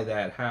buy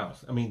that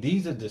house? I mean,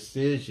 these are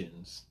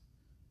decisions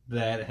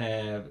that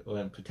have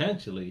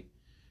potentially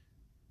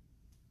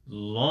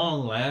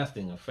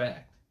long-lasting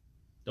effect.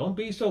 Don't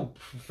be so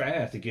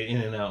fast to get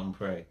in and out and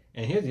pray.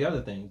 And here's the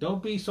other thing.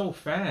 Don't be so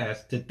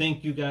fast to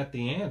think you got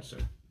the answer.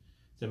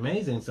 It's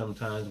amazing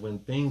sometimes when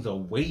things are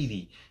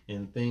weighty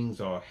and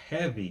things are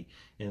heavy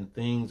and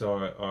things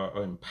are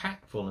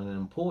impactful and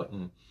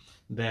important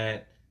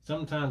that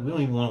sometimes we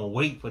don't even want to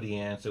wait for the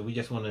answer. We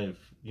just want to,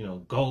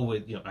 go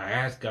with, I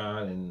ask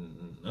God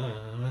and,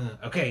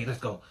 okay, let's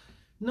go.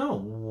 No,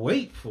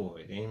 wait for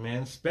it.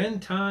 Amen.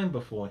 Spend time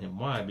before him.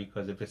 Why?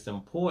 Because if it's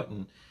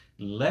important,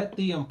 let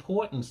the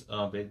importance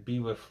of it be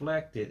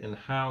reflected in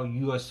how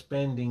you are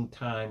spending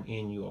time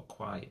in your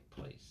quiet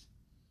place.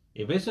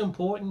 If it's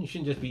important, you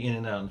shouldn't just be in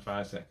and out in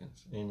 5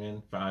 seconds.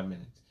 Amen. 5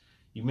 minutes.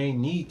 You may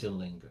need to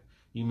linger.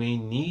 You may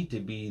need to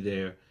be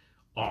there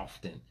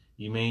often.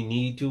 You may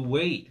need to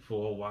wait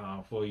for a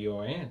while for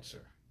your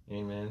answer.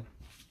 Amen.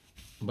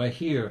 But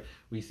here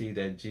we see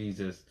that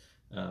Jesus,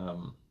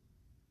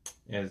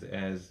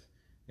 as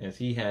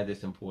he had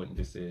this important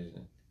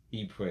decision,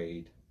 he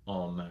prayed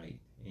all night.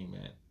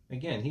 Amen.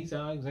 Again, he's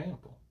our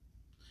example.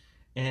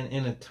 And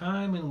in a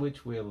time in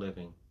which we're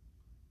living,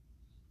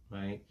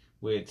 right,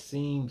 where it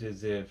seems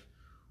as if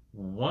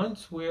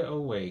once we're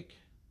awake,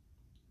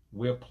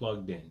 we're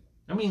plugged in.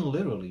 I mean,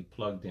 literally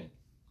plugged in.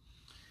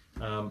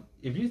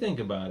 If you think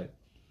about it,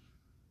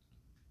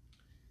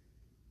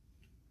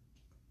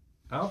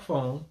 our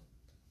phone,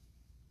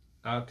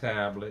 our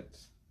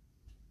tablets,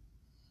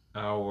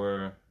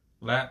 our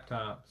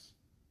laptops,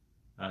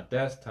 our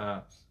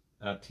desktops,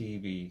 our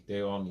TV,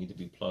 they all need to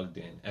be plugged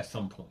in at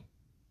some point,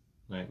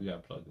 right? We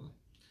got to plug them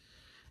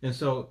in. And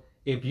so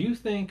if we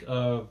think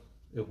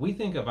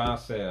of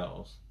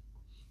ourselves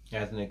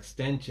as an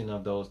extension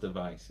of those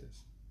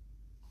devices,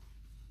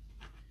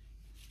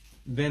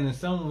 then in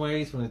some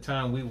ways, from the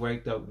time we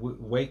wake up,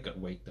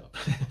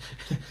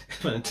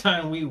 from the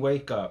time we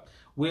wake up,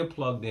 we're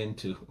plugged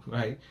into,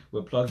 right?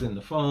 We're plugged in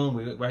the phone,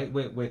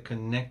 we're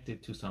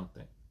connected to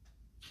something.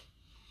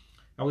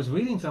 I was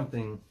reading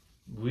something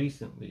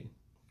recently,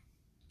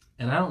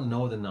 and I don't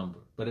know the number,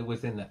 but it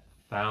was in the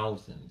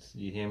thousands.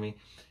 You hear me?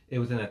 It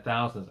was in the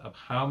thousands of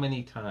how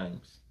many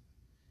times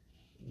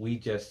we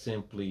just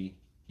simply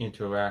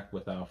interact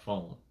with our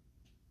phone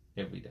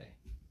every day.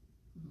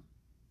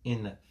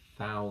 In the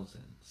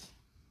thousands.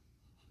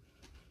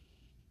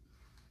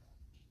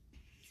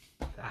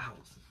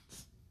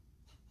 Thousands.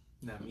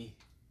 Not me.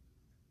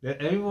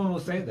 Everyone will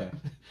say that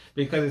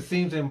because it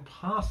seems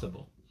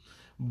impossible.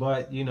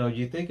 But,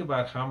 you think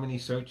about how many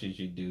searches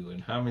you do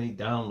and how many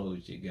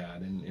downloads you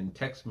got and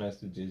text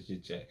messages you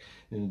check.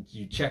 And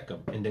you check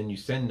them and then you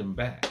send them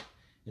back.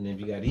 And then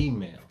you got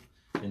email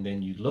and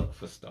then you look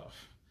for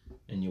stuff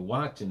and you're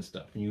watching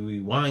stuff and you're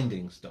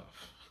rewinding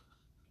stuff.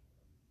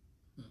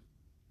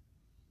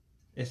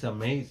 It's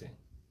amazing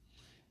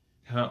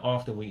how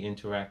often we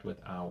interact with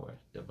our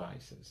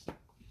devices.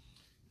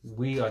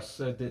 We are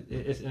so,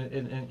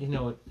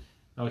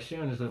 I was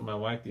sharing this with my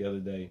wife the other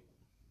day,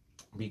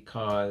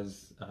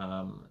 because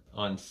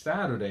on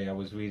Saturday I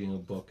was reading a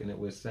book and it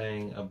was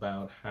saying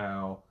about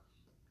how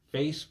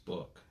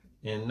Facebook,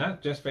 and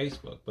not just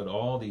Facebook, but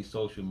all these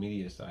social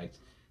media sites,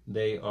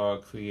 they are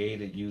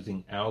created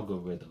using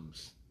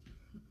algorithms,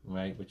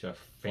 right, which are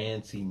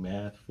fancy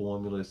math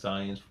formulas,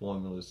 science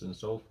formulas, and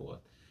so forth.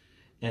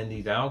 And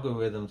these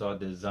algorithms are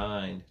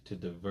designed to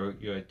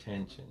divert your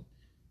attention,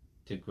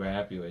 to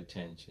grab your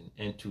attention,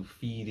 and to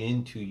feed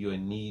into your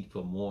need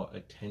for more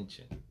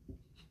attention.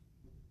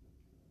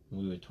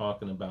 We were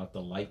talking about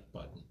the like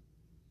button.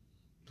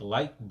 The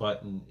like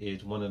button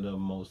is one of the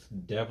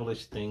most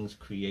devilish things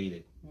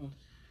created,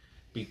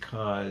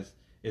 because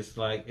it's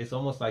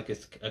almost like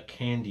it's a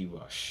candy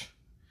rush.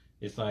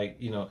 It's like,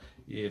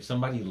 if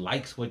somebody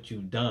likes what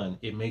you've done,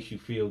 it makes you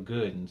feel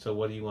good. And so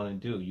what do you want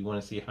to do? You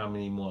want to see how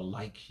many more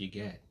likes you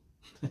get.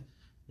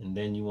 And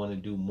then you want to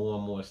do more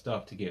and more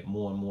stuff to get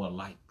more and more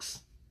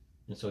likes.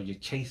 And so you're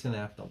chasing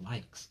after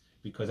likes,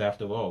 because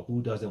after all,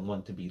 who doesn't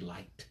want to be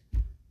liked?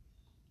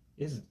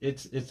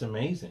 It's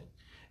amazing.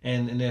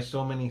 And there's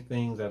so many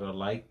things that are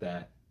like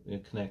that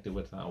connected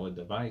with our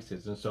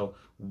devices. And so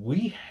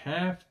we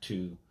have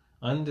to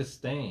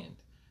understand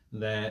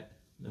that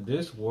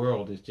this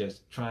world is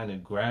just trying to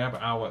grab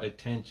our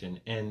attention.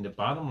 And the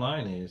bottom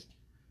line is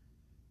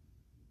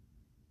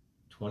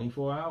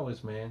 24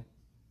 hours, man.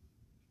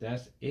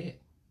 That's it.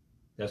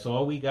 That's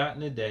all we got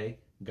in a day.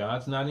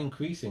 God's not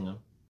increasing them.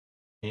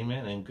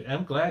 Amen. And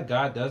I'm glad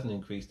God doesn't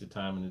increase the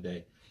time in the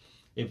day.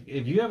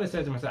 If you ever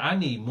said to myself, I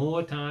need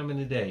more time in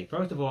the day,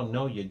 first of all,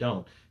 no, you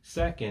don't.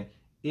 Second,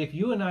 if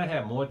you and I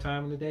had more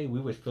time in the day, we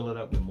would fill it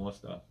up with more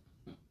stuff.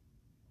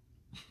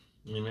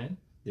 Amen.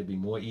 There'd be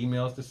more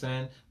emails to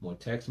send, more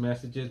text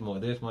messages, more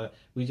this, more.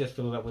 We just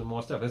fill it up with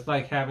more stuff. It's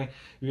like you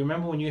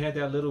remember when you had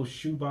that little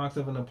shoebox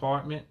of an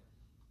apartment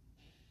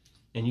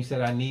and you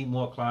said, I need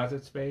more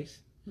closet space?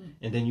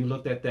 And then you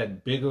looked at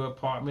that bigger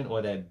apartment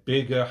or that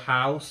bigger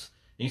house,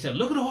 and you said,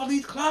 look at all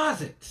these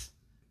closets.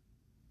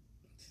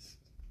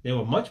 They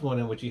were much more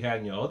than what you had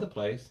in your other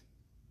place.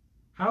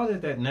 How is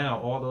it that now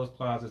all those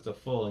closets are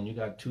full and you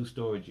got 2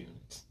 storage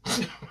units?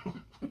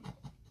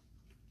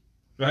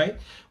 Right?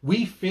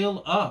 We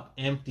fill up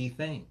empty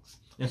things.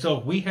 And so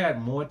if we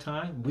had more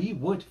time, we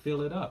would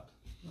fill it up.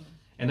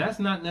 And that's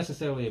not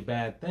necessarily a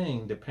bad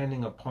thing,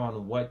 depending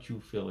upon what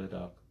you fill it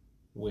up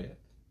with.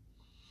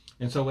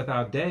 And so with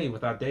our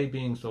day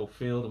being so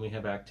filled and we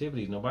have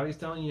activities, nobody's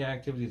telling you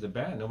activities are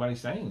bad. Nobody's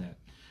saying that.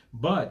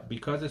 But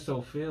because it's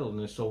so filled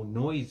and it's so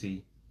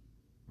noisy,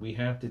 we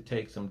have to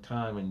take some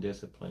time and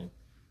discipline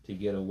to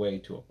get away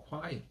to a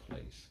quiet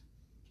place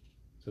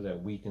so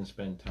that we can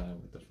spend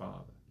time with the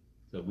Father,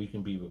 so we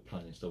can be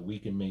replenished, so we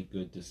can make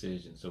good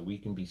decisions, so we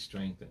can be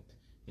strengthened.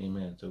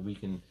 Amen. So we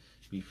can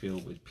be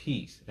filled with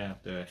peace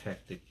after a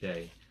hectic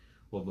day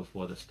or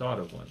before the start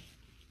of one.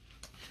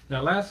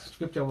 Now, last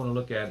scripture I want to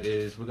look at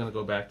is, we're going to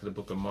go back to the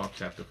book of Mark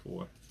chapter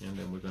 4, and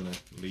then we're going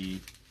to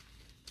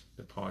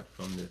depart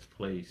from this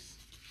place.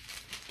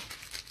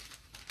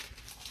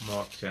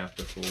 Mark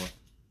chapter 4.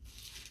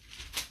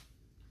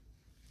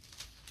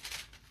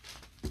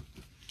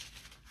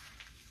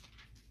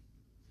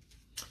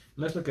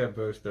 Let's look at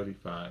verse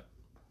 35.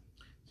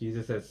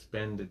 Jesus had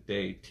spent the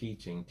day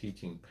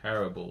teaching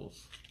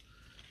parables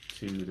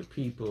to the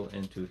people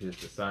and to his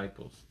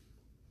disciples.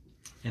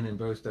 And in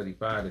verse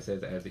 35 it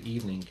says, as the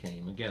evening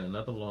came, again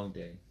another long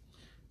day,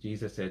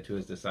 Jesus said to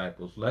his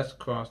disciples, let's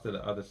cross to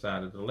the other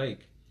side of the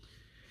lake.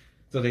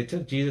 So they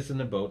took Jesus in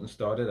the boat and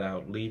started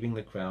out, leaving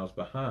the crowds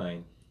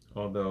behind,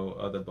 although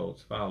other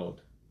boats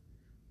followed.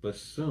 But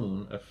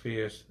soon a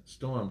fierce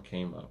storm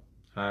came up.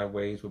 High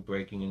waves were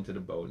breaking into the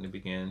boat, and it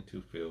began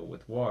to fill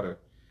with water.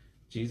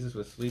 Jesus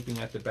was sleeping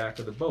at the back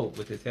of the boat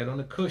with his head on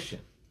a cushion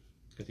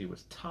because he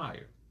was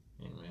tired.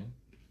 Amen.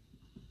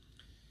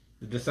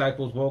 The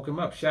disciples woke him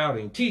up,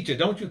 shouting, "Teacher,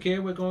 don't you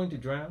care we're going to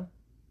drown?"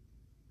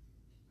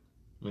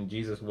 When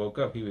Jesus woke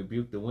up, he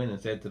rebuked the wind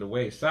and said to the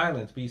waves,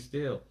 "Silence, be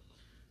still."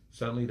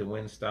 Suddenly the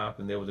wind stopped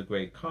and there was a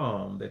great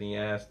calm. Then he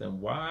asked them,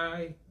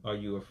 "Why are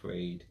you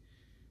afraid?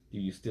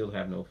 Do you still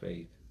have no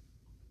faith?"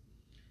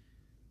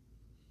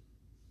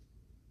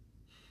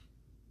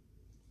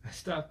 I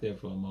stopped there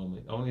for a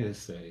moment, only to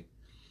say,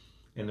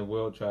 and the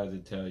world tries to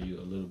tell you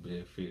a little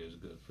bit of fear is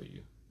good for you.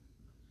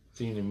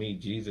 Seeing to me,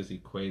 Jesus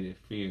equated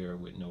fear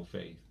with no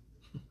faith.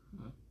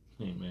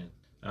 Amen.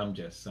 I'm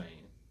just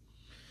saying.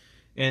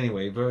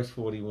 Anyway, verse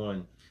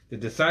 41. The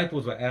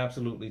disciples were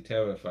absolutely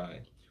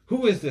terrified.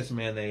 "Who is this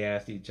man?" they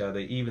asked each other.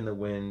 "Even the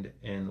wind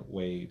and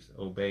waves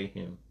obey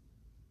him."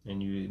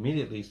 And you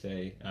immediately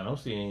say, I don't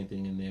see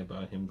anything in there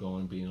about him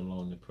going being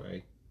alone to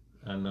pray.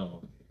 I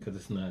know, because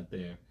it's not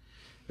there.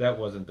 That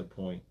wasn't the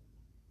point.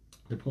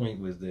 The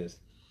point was this.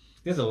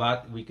 There's a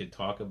lot we could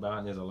talk about,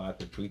 and there's a lot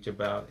to preach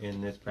about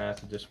in this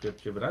passage of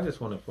Scripture, but I just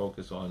want to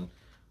focus on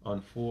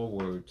 4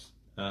 words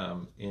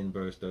in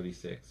verse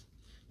 36.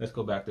 Let's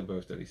go back to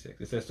verse 36.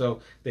 It says,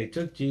 so they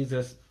took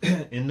Jesus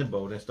in the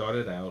boat and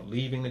started out,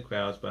 leaving the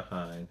crowds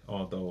behind,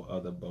 although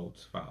other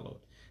boats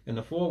followed. And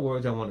the 4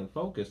 words I want to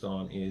focus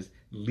on is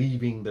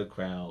leaving the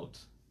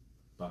crowds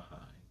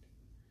behind.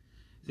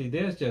 See,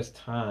 there's just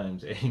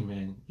times,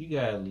 amen, you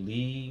got to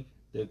leave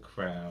the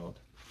crowd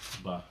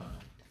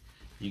behind.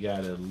 You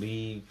got to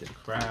leave the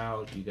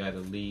crowd. You got to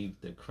leave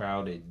the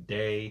crowded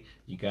day.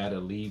 You got to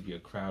leave your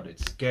crowded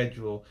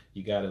schedule.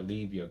 You got to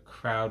leave your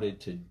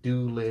crowded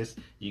to-do list.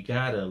 You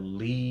got to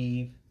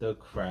leave the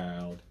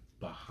crowd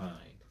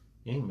behind.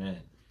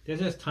 Amen. There's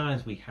just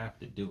times we have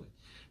to do it.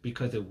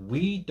 Because if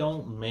we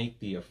don't make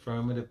the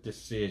affirmative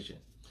decision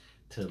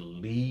to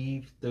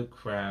leave the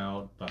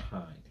crowd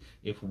behind,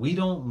 if we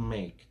don't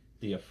make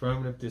the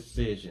affirmative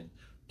decision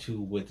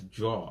to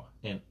withdraw,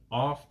 and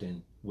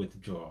often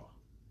withdraw,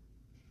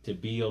 to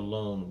be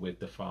alone with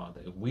the Father,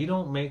 if we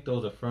don't make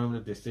those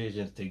affirmative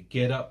decisions to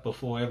get up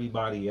before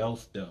everybody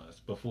else does,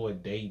 before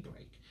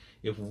daybreak,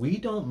 if we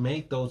don't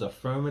make those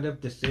affirmative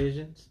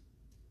decisions,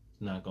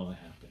 it's not going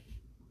to happen.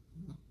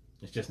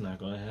 It's just not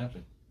going to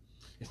happen.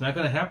 It's not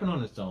going to happen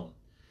on its own.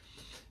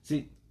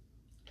 See,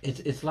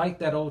 it's like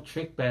that old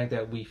trick bag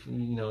that we,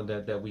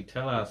 that we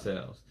tell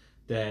ourselves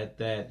that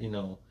if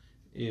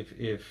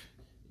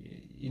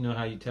you know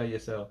how you tell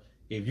yourself,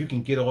 if you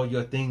can get all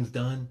your things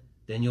done,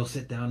 then you'll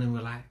sit down and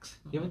relax.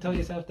 You ever tell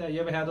yourself that? You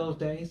ever had those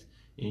days?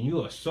 And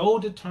you are so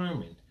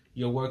determined.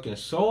 You're working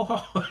so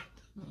hard.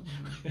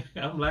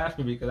 I'm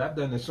laughing because I've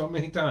done this so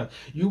many times.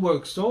 You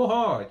work so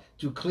hard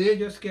to clear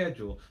your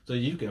schedule so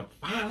you can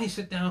finally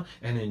sit down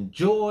and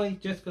enjoy,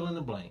 just fill in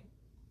the blank,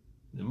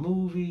 the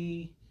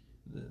movie,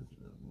 the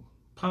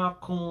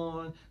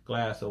popcorn,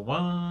 glass of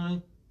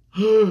wine.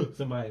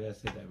 Somebody that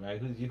said that,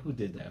 right? Who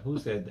did that? Who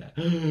said that?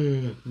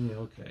 Yeah,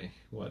 okay,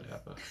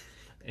 whatever.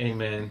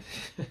 Amen.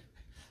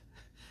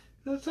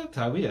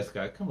 Sometimes we just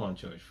got, come on,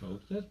 church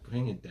folks, let's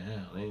bring it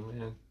down.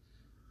 Amen.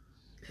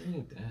 Bring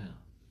it down.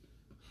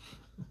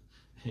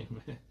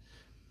 Amen.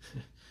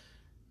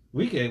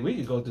 We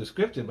could go through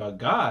scripture about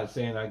God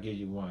saying, "I give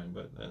you wine,"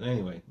 but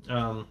anyway,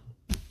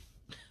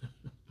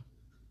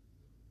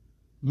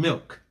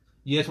 milk.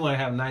 You just want to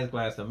have a nice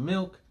glass of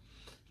milk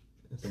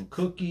and some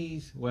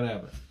cookies,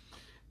 whatever.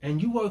 And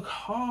you work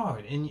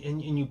hard and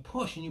you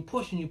push and you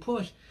push and you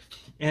push.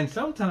 And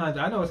sometimes,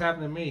 I know it's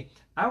happened to me,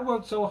 I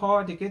work so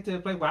hard to get to the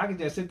place where I can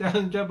just sit down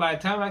and enjoy. By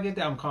the time I get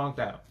there, I'm conked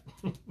out.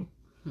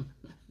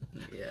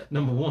 Yeah.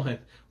 Number one.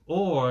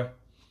 Or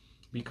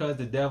because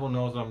the devil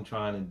knows what I'm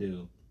trying to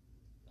do,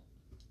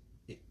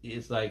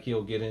 it's like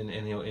he'll get in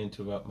and he'll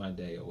interrupt my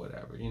day or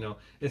whatever. You know,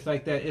 it's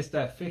like that. It's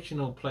that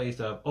fictional place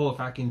of, oh, if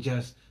I can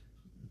just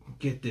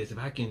get this, if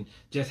I can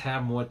just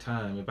have more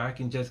time, if I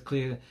can just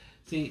clear.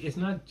 See, it's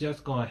not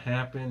just going to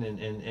happen,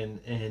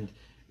 and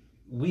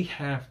we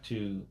have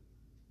to,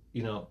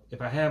 you know,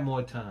 if I had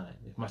more time,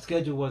 if my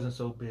schedule wasn't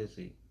so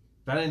busy,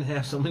 if I didn't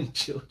have so many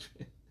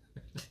children.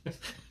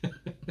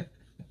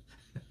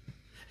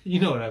 You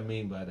know what I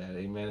mean by that,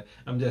 amen.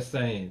 I'm just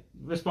saying,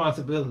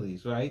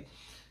 responsibilities, right?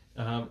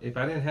 If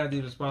I didn't have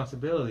these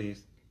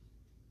responsibilities,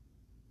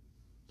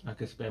 I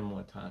could spend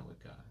more time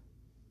with God.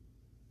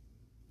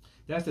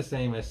 That's the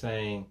same as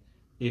saying,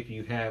 if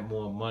you had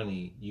more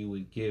money, you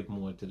would give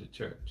more to the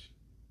church.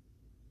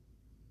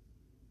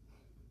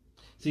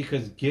 See,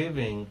 because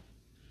giving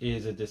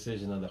is a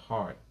decision of the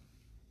heart,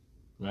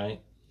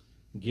 right?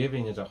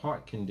 Giving is a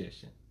heart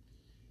condition,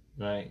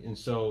 right? And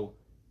so,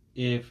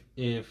 if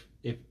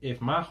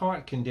my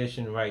heart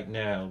condition right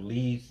now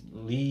leads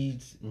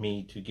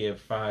me to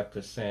give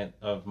 5%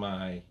 of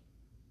my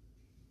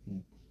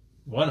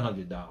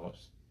 $100,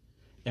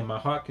 and my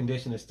heart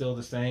condition is still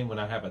the same when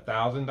I have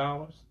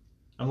 $1,000,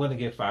 I'm going to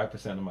give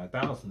 5% of my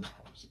 $1,000.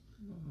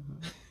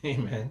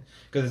 Amen.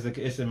 Because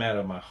it's a matter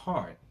of my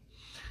heart.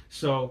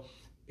 So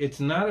it's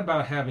not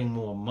about having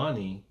more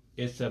money.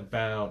 It's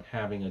about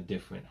having a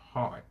different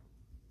heart.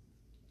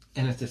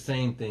 And it's the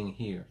same thing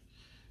here,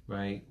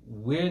 right?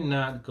 We're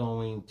not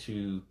going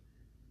to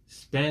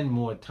spend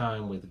more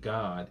time with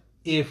God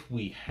if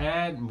we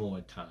had more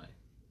time.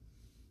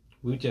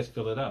 We'll just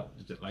fill it up.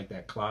 Just like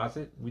that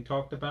closet we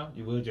talked about,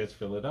 you will just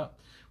fill it up.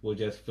 We'll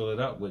just fill it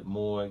up with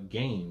more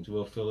games.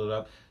 We'll fill it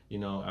up, you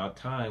know, our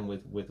time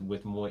with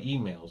more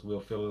emails. We'll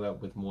fill it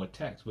up with more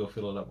texts. We'll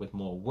fill it up with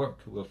more work.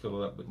 We'll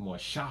fill it up with more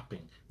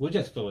shopping. We'll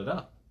just fill it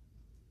up.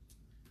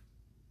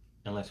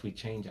 Unless we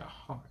change our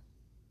heart.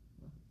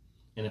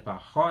 And if our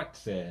heart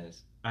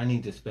says, I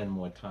need to spend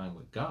more time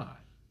with God,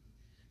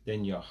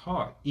 then your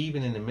heart,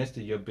 even in the midst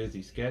of your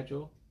busy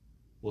schedule,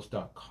 will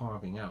start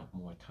carving out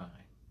more time.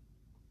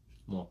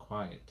 More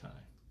quiet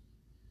time.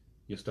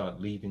 You'll start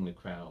leaving the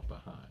crowd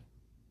behind.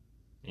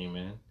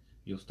 Amen.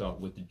 You'll start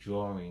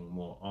withdrawing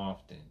more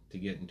often to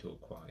get into a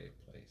quiet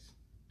place.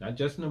 Not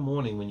just in the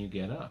morning when you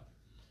get up,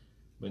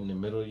 but in the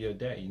middle of your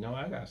day. You know,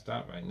 I gotta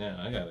stop right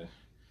now.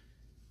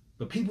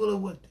 But people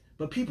want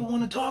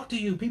to talk to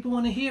you. People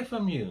want to hear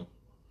from you.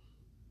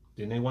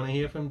 Didn't they want to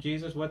hear from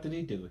Jesus? What did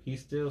he do? He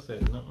still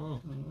said,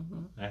 no.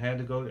 I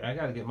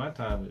got to get my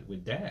time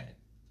with Dad.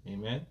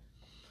 Amen.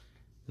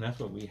 And that's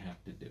what we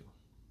have to do.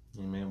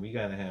 Amen. We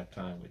got to have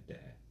time with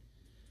Dad.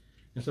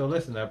 And so,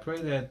 listen, I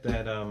pray that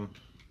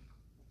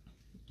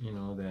you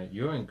know, that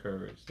you're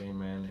encouraged.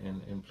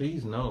 Amen. And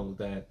please know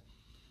that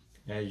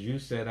as you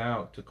set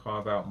out to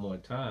carve out more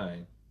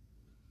time,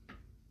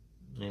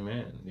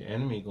 amen, the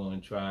enemy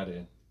going to try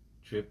to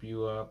trip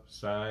you up,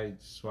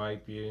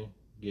 swipe you,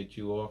 get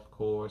you off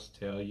course,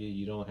 tell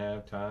you don't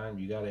have time,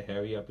 you got to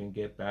hurry up and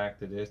get back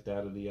to this,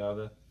 that, or the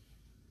other.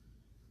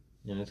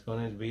 And it's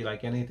going to be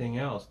like anything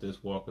else,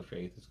 this walk of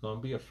faith. It's going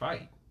to be a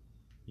fight.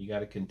 You got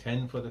to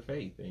contend for the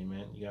faith,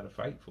 amen. You got to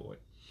fight for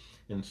it.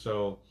 And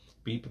so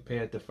be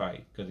prepared to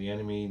fight, because the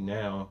enemy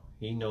now,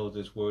 he knows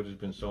this word has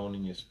been sown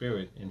in your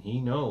spirit, and he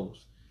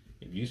knows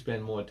if you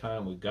spend more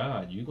time with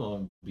God, you're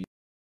going to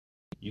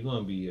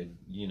be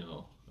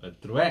a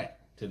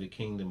threat to the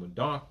kingdom of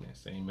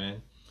darkness,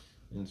 amen.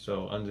 And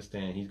so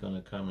understand he's going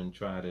to come and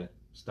try to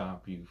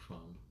stop you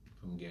from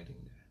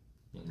getting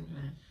that,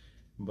 amen.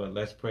 But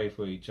let's pray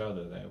for each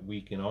other that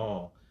we can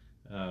all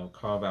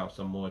carve out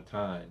some more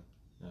time.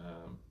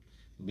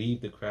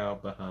 Leave the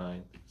crowd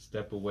behind.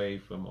 Step away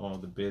from all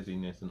the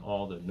busyness and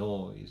all the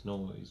noise,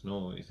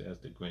 as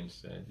the Grinch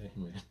said.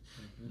 Amen.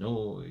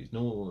 Noise.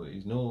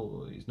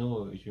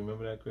 You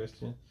remember that,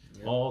 Christian?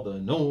 Yep. All the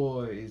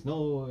noise.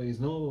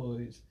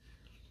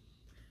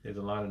 There's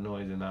a lot of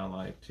noise in our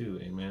life too,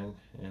 amen.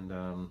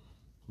 And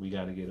we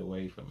got to get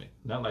away from it.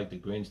 Not like the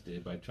Grinch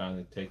did by trying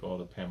to take all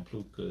the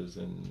pamplukas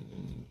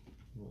and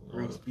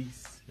roast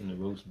beasts and the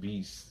roast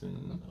beasts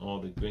and all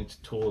the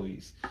Grinch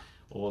toys.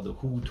 All the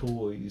Who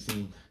toys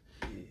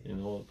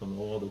and all from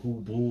all the Who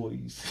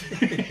boys.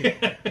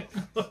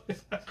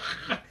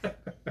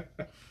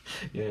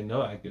 Yeah,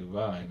 no, I could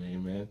rhyme,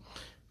 amen.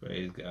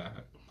 Praise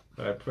God.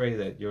 But I pray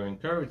that you're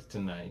encouraged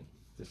tonight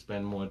to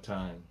spend more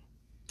time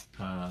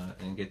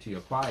and get to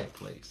your quiet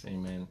place,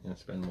 amen, and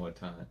spend more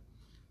time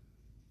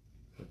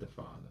with the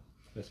Father.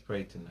 Let's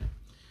pray tonight.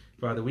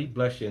 Father, we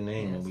bless your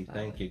name, and we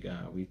thank you,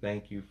 God. We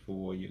thank you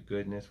for your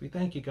goodness. We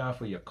thank you, God,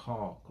 for your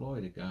call.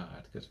 Glory to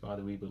God. Because,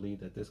 Father, we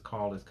believe that this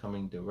call is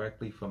coming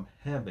directly from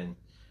heaven,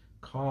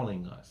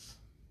 calling us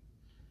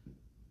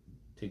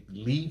to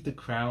leave the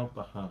crowd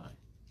behind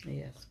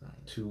Yes, Father.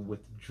 to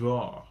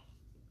withdraw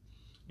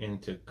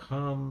and to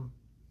come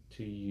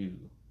to you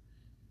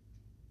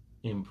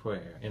in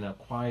prayer, in a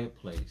quiet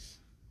place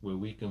where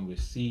we can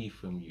receive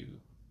from you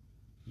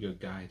your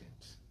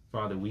guidance.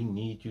 Father, we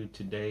need you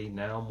today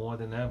now more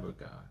than ever,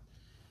 God.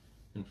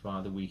 And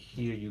Father, we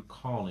hear you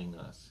calling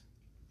us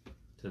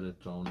to the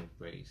throne of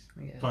grace.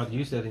 Yes. Father,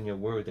 you said in your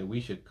word that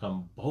we should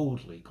come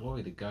boldly,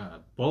 glory to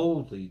God,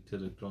 boldly to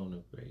the throne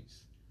of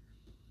grace,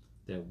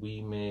 that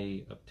we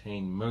may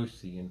obtain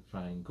mercy and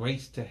find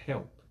grace to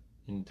help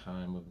in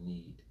time of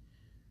need.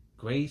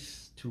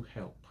 Grace to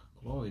help.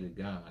 Glory to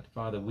God.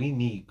 Father, we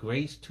need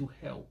grace to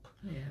help.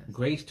 Yes.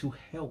 Grace to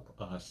help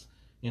us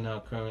in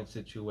our current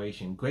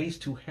situation. Grace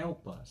to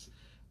help us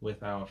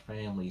with our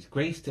families.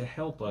 Grace to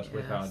help us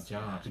with our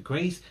jobs.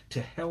 Grace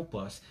to help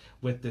us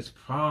with this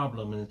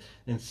problem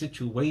and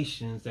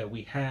situations that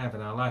we have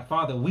in our life.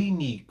 Father, we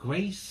need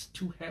grace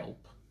to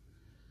help.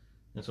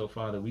 And so,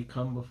 Father, we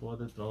come before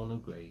the throne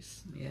of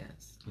grace.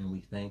 Yes. And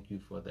we thank you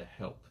for the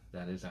help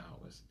that is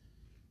ours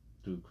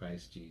through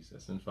Christ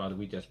Jesus. And Father,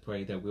 we just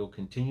pray that we'll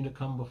continue to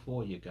come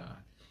before you, God,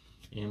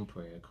 in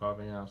prayer,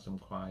 carving out some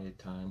quiet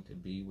time to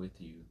be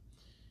with you.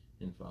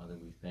 And Father,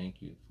 we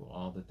thank you for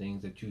all the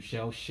things that you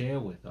shall share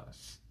with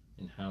us,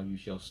 and how you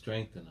shall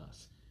strengthen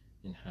us,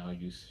 and how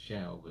you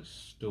shall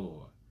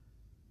restore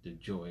the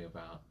joy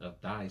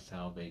of thy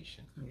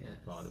salvation. Yes. And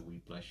Father, we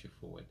bless you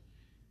for it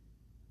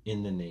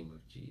in the name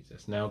of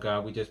Jesus. Now,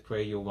 God, we just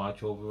pray you'll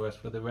watch over us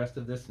for the rest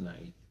of this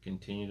night.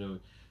 Continue to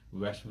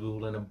rest,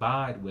 rule, and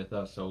abide with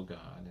us, oh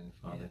God. And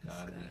Father, Yes,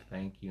 God, God, we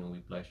thank you and we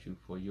bless you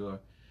for your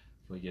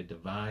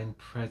divine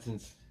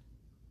presence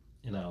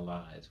in our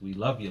lives. We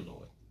love you,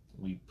 Lord.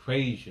 We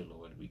praise you,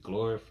 Lord. We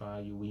glorify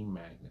you. We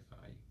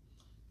magnify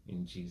you.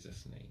 In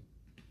Jesus' name,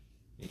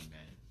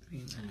 amen.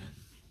 Amen.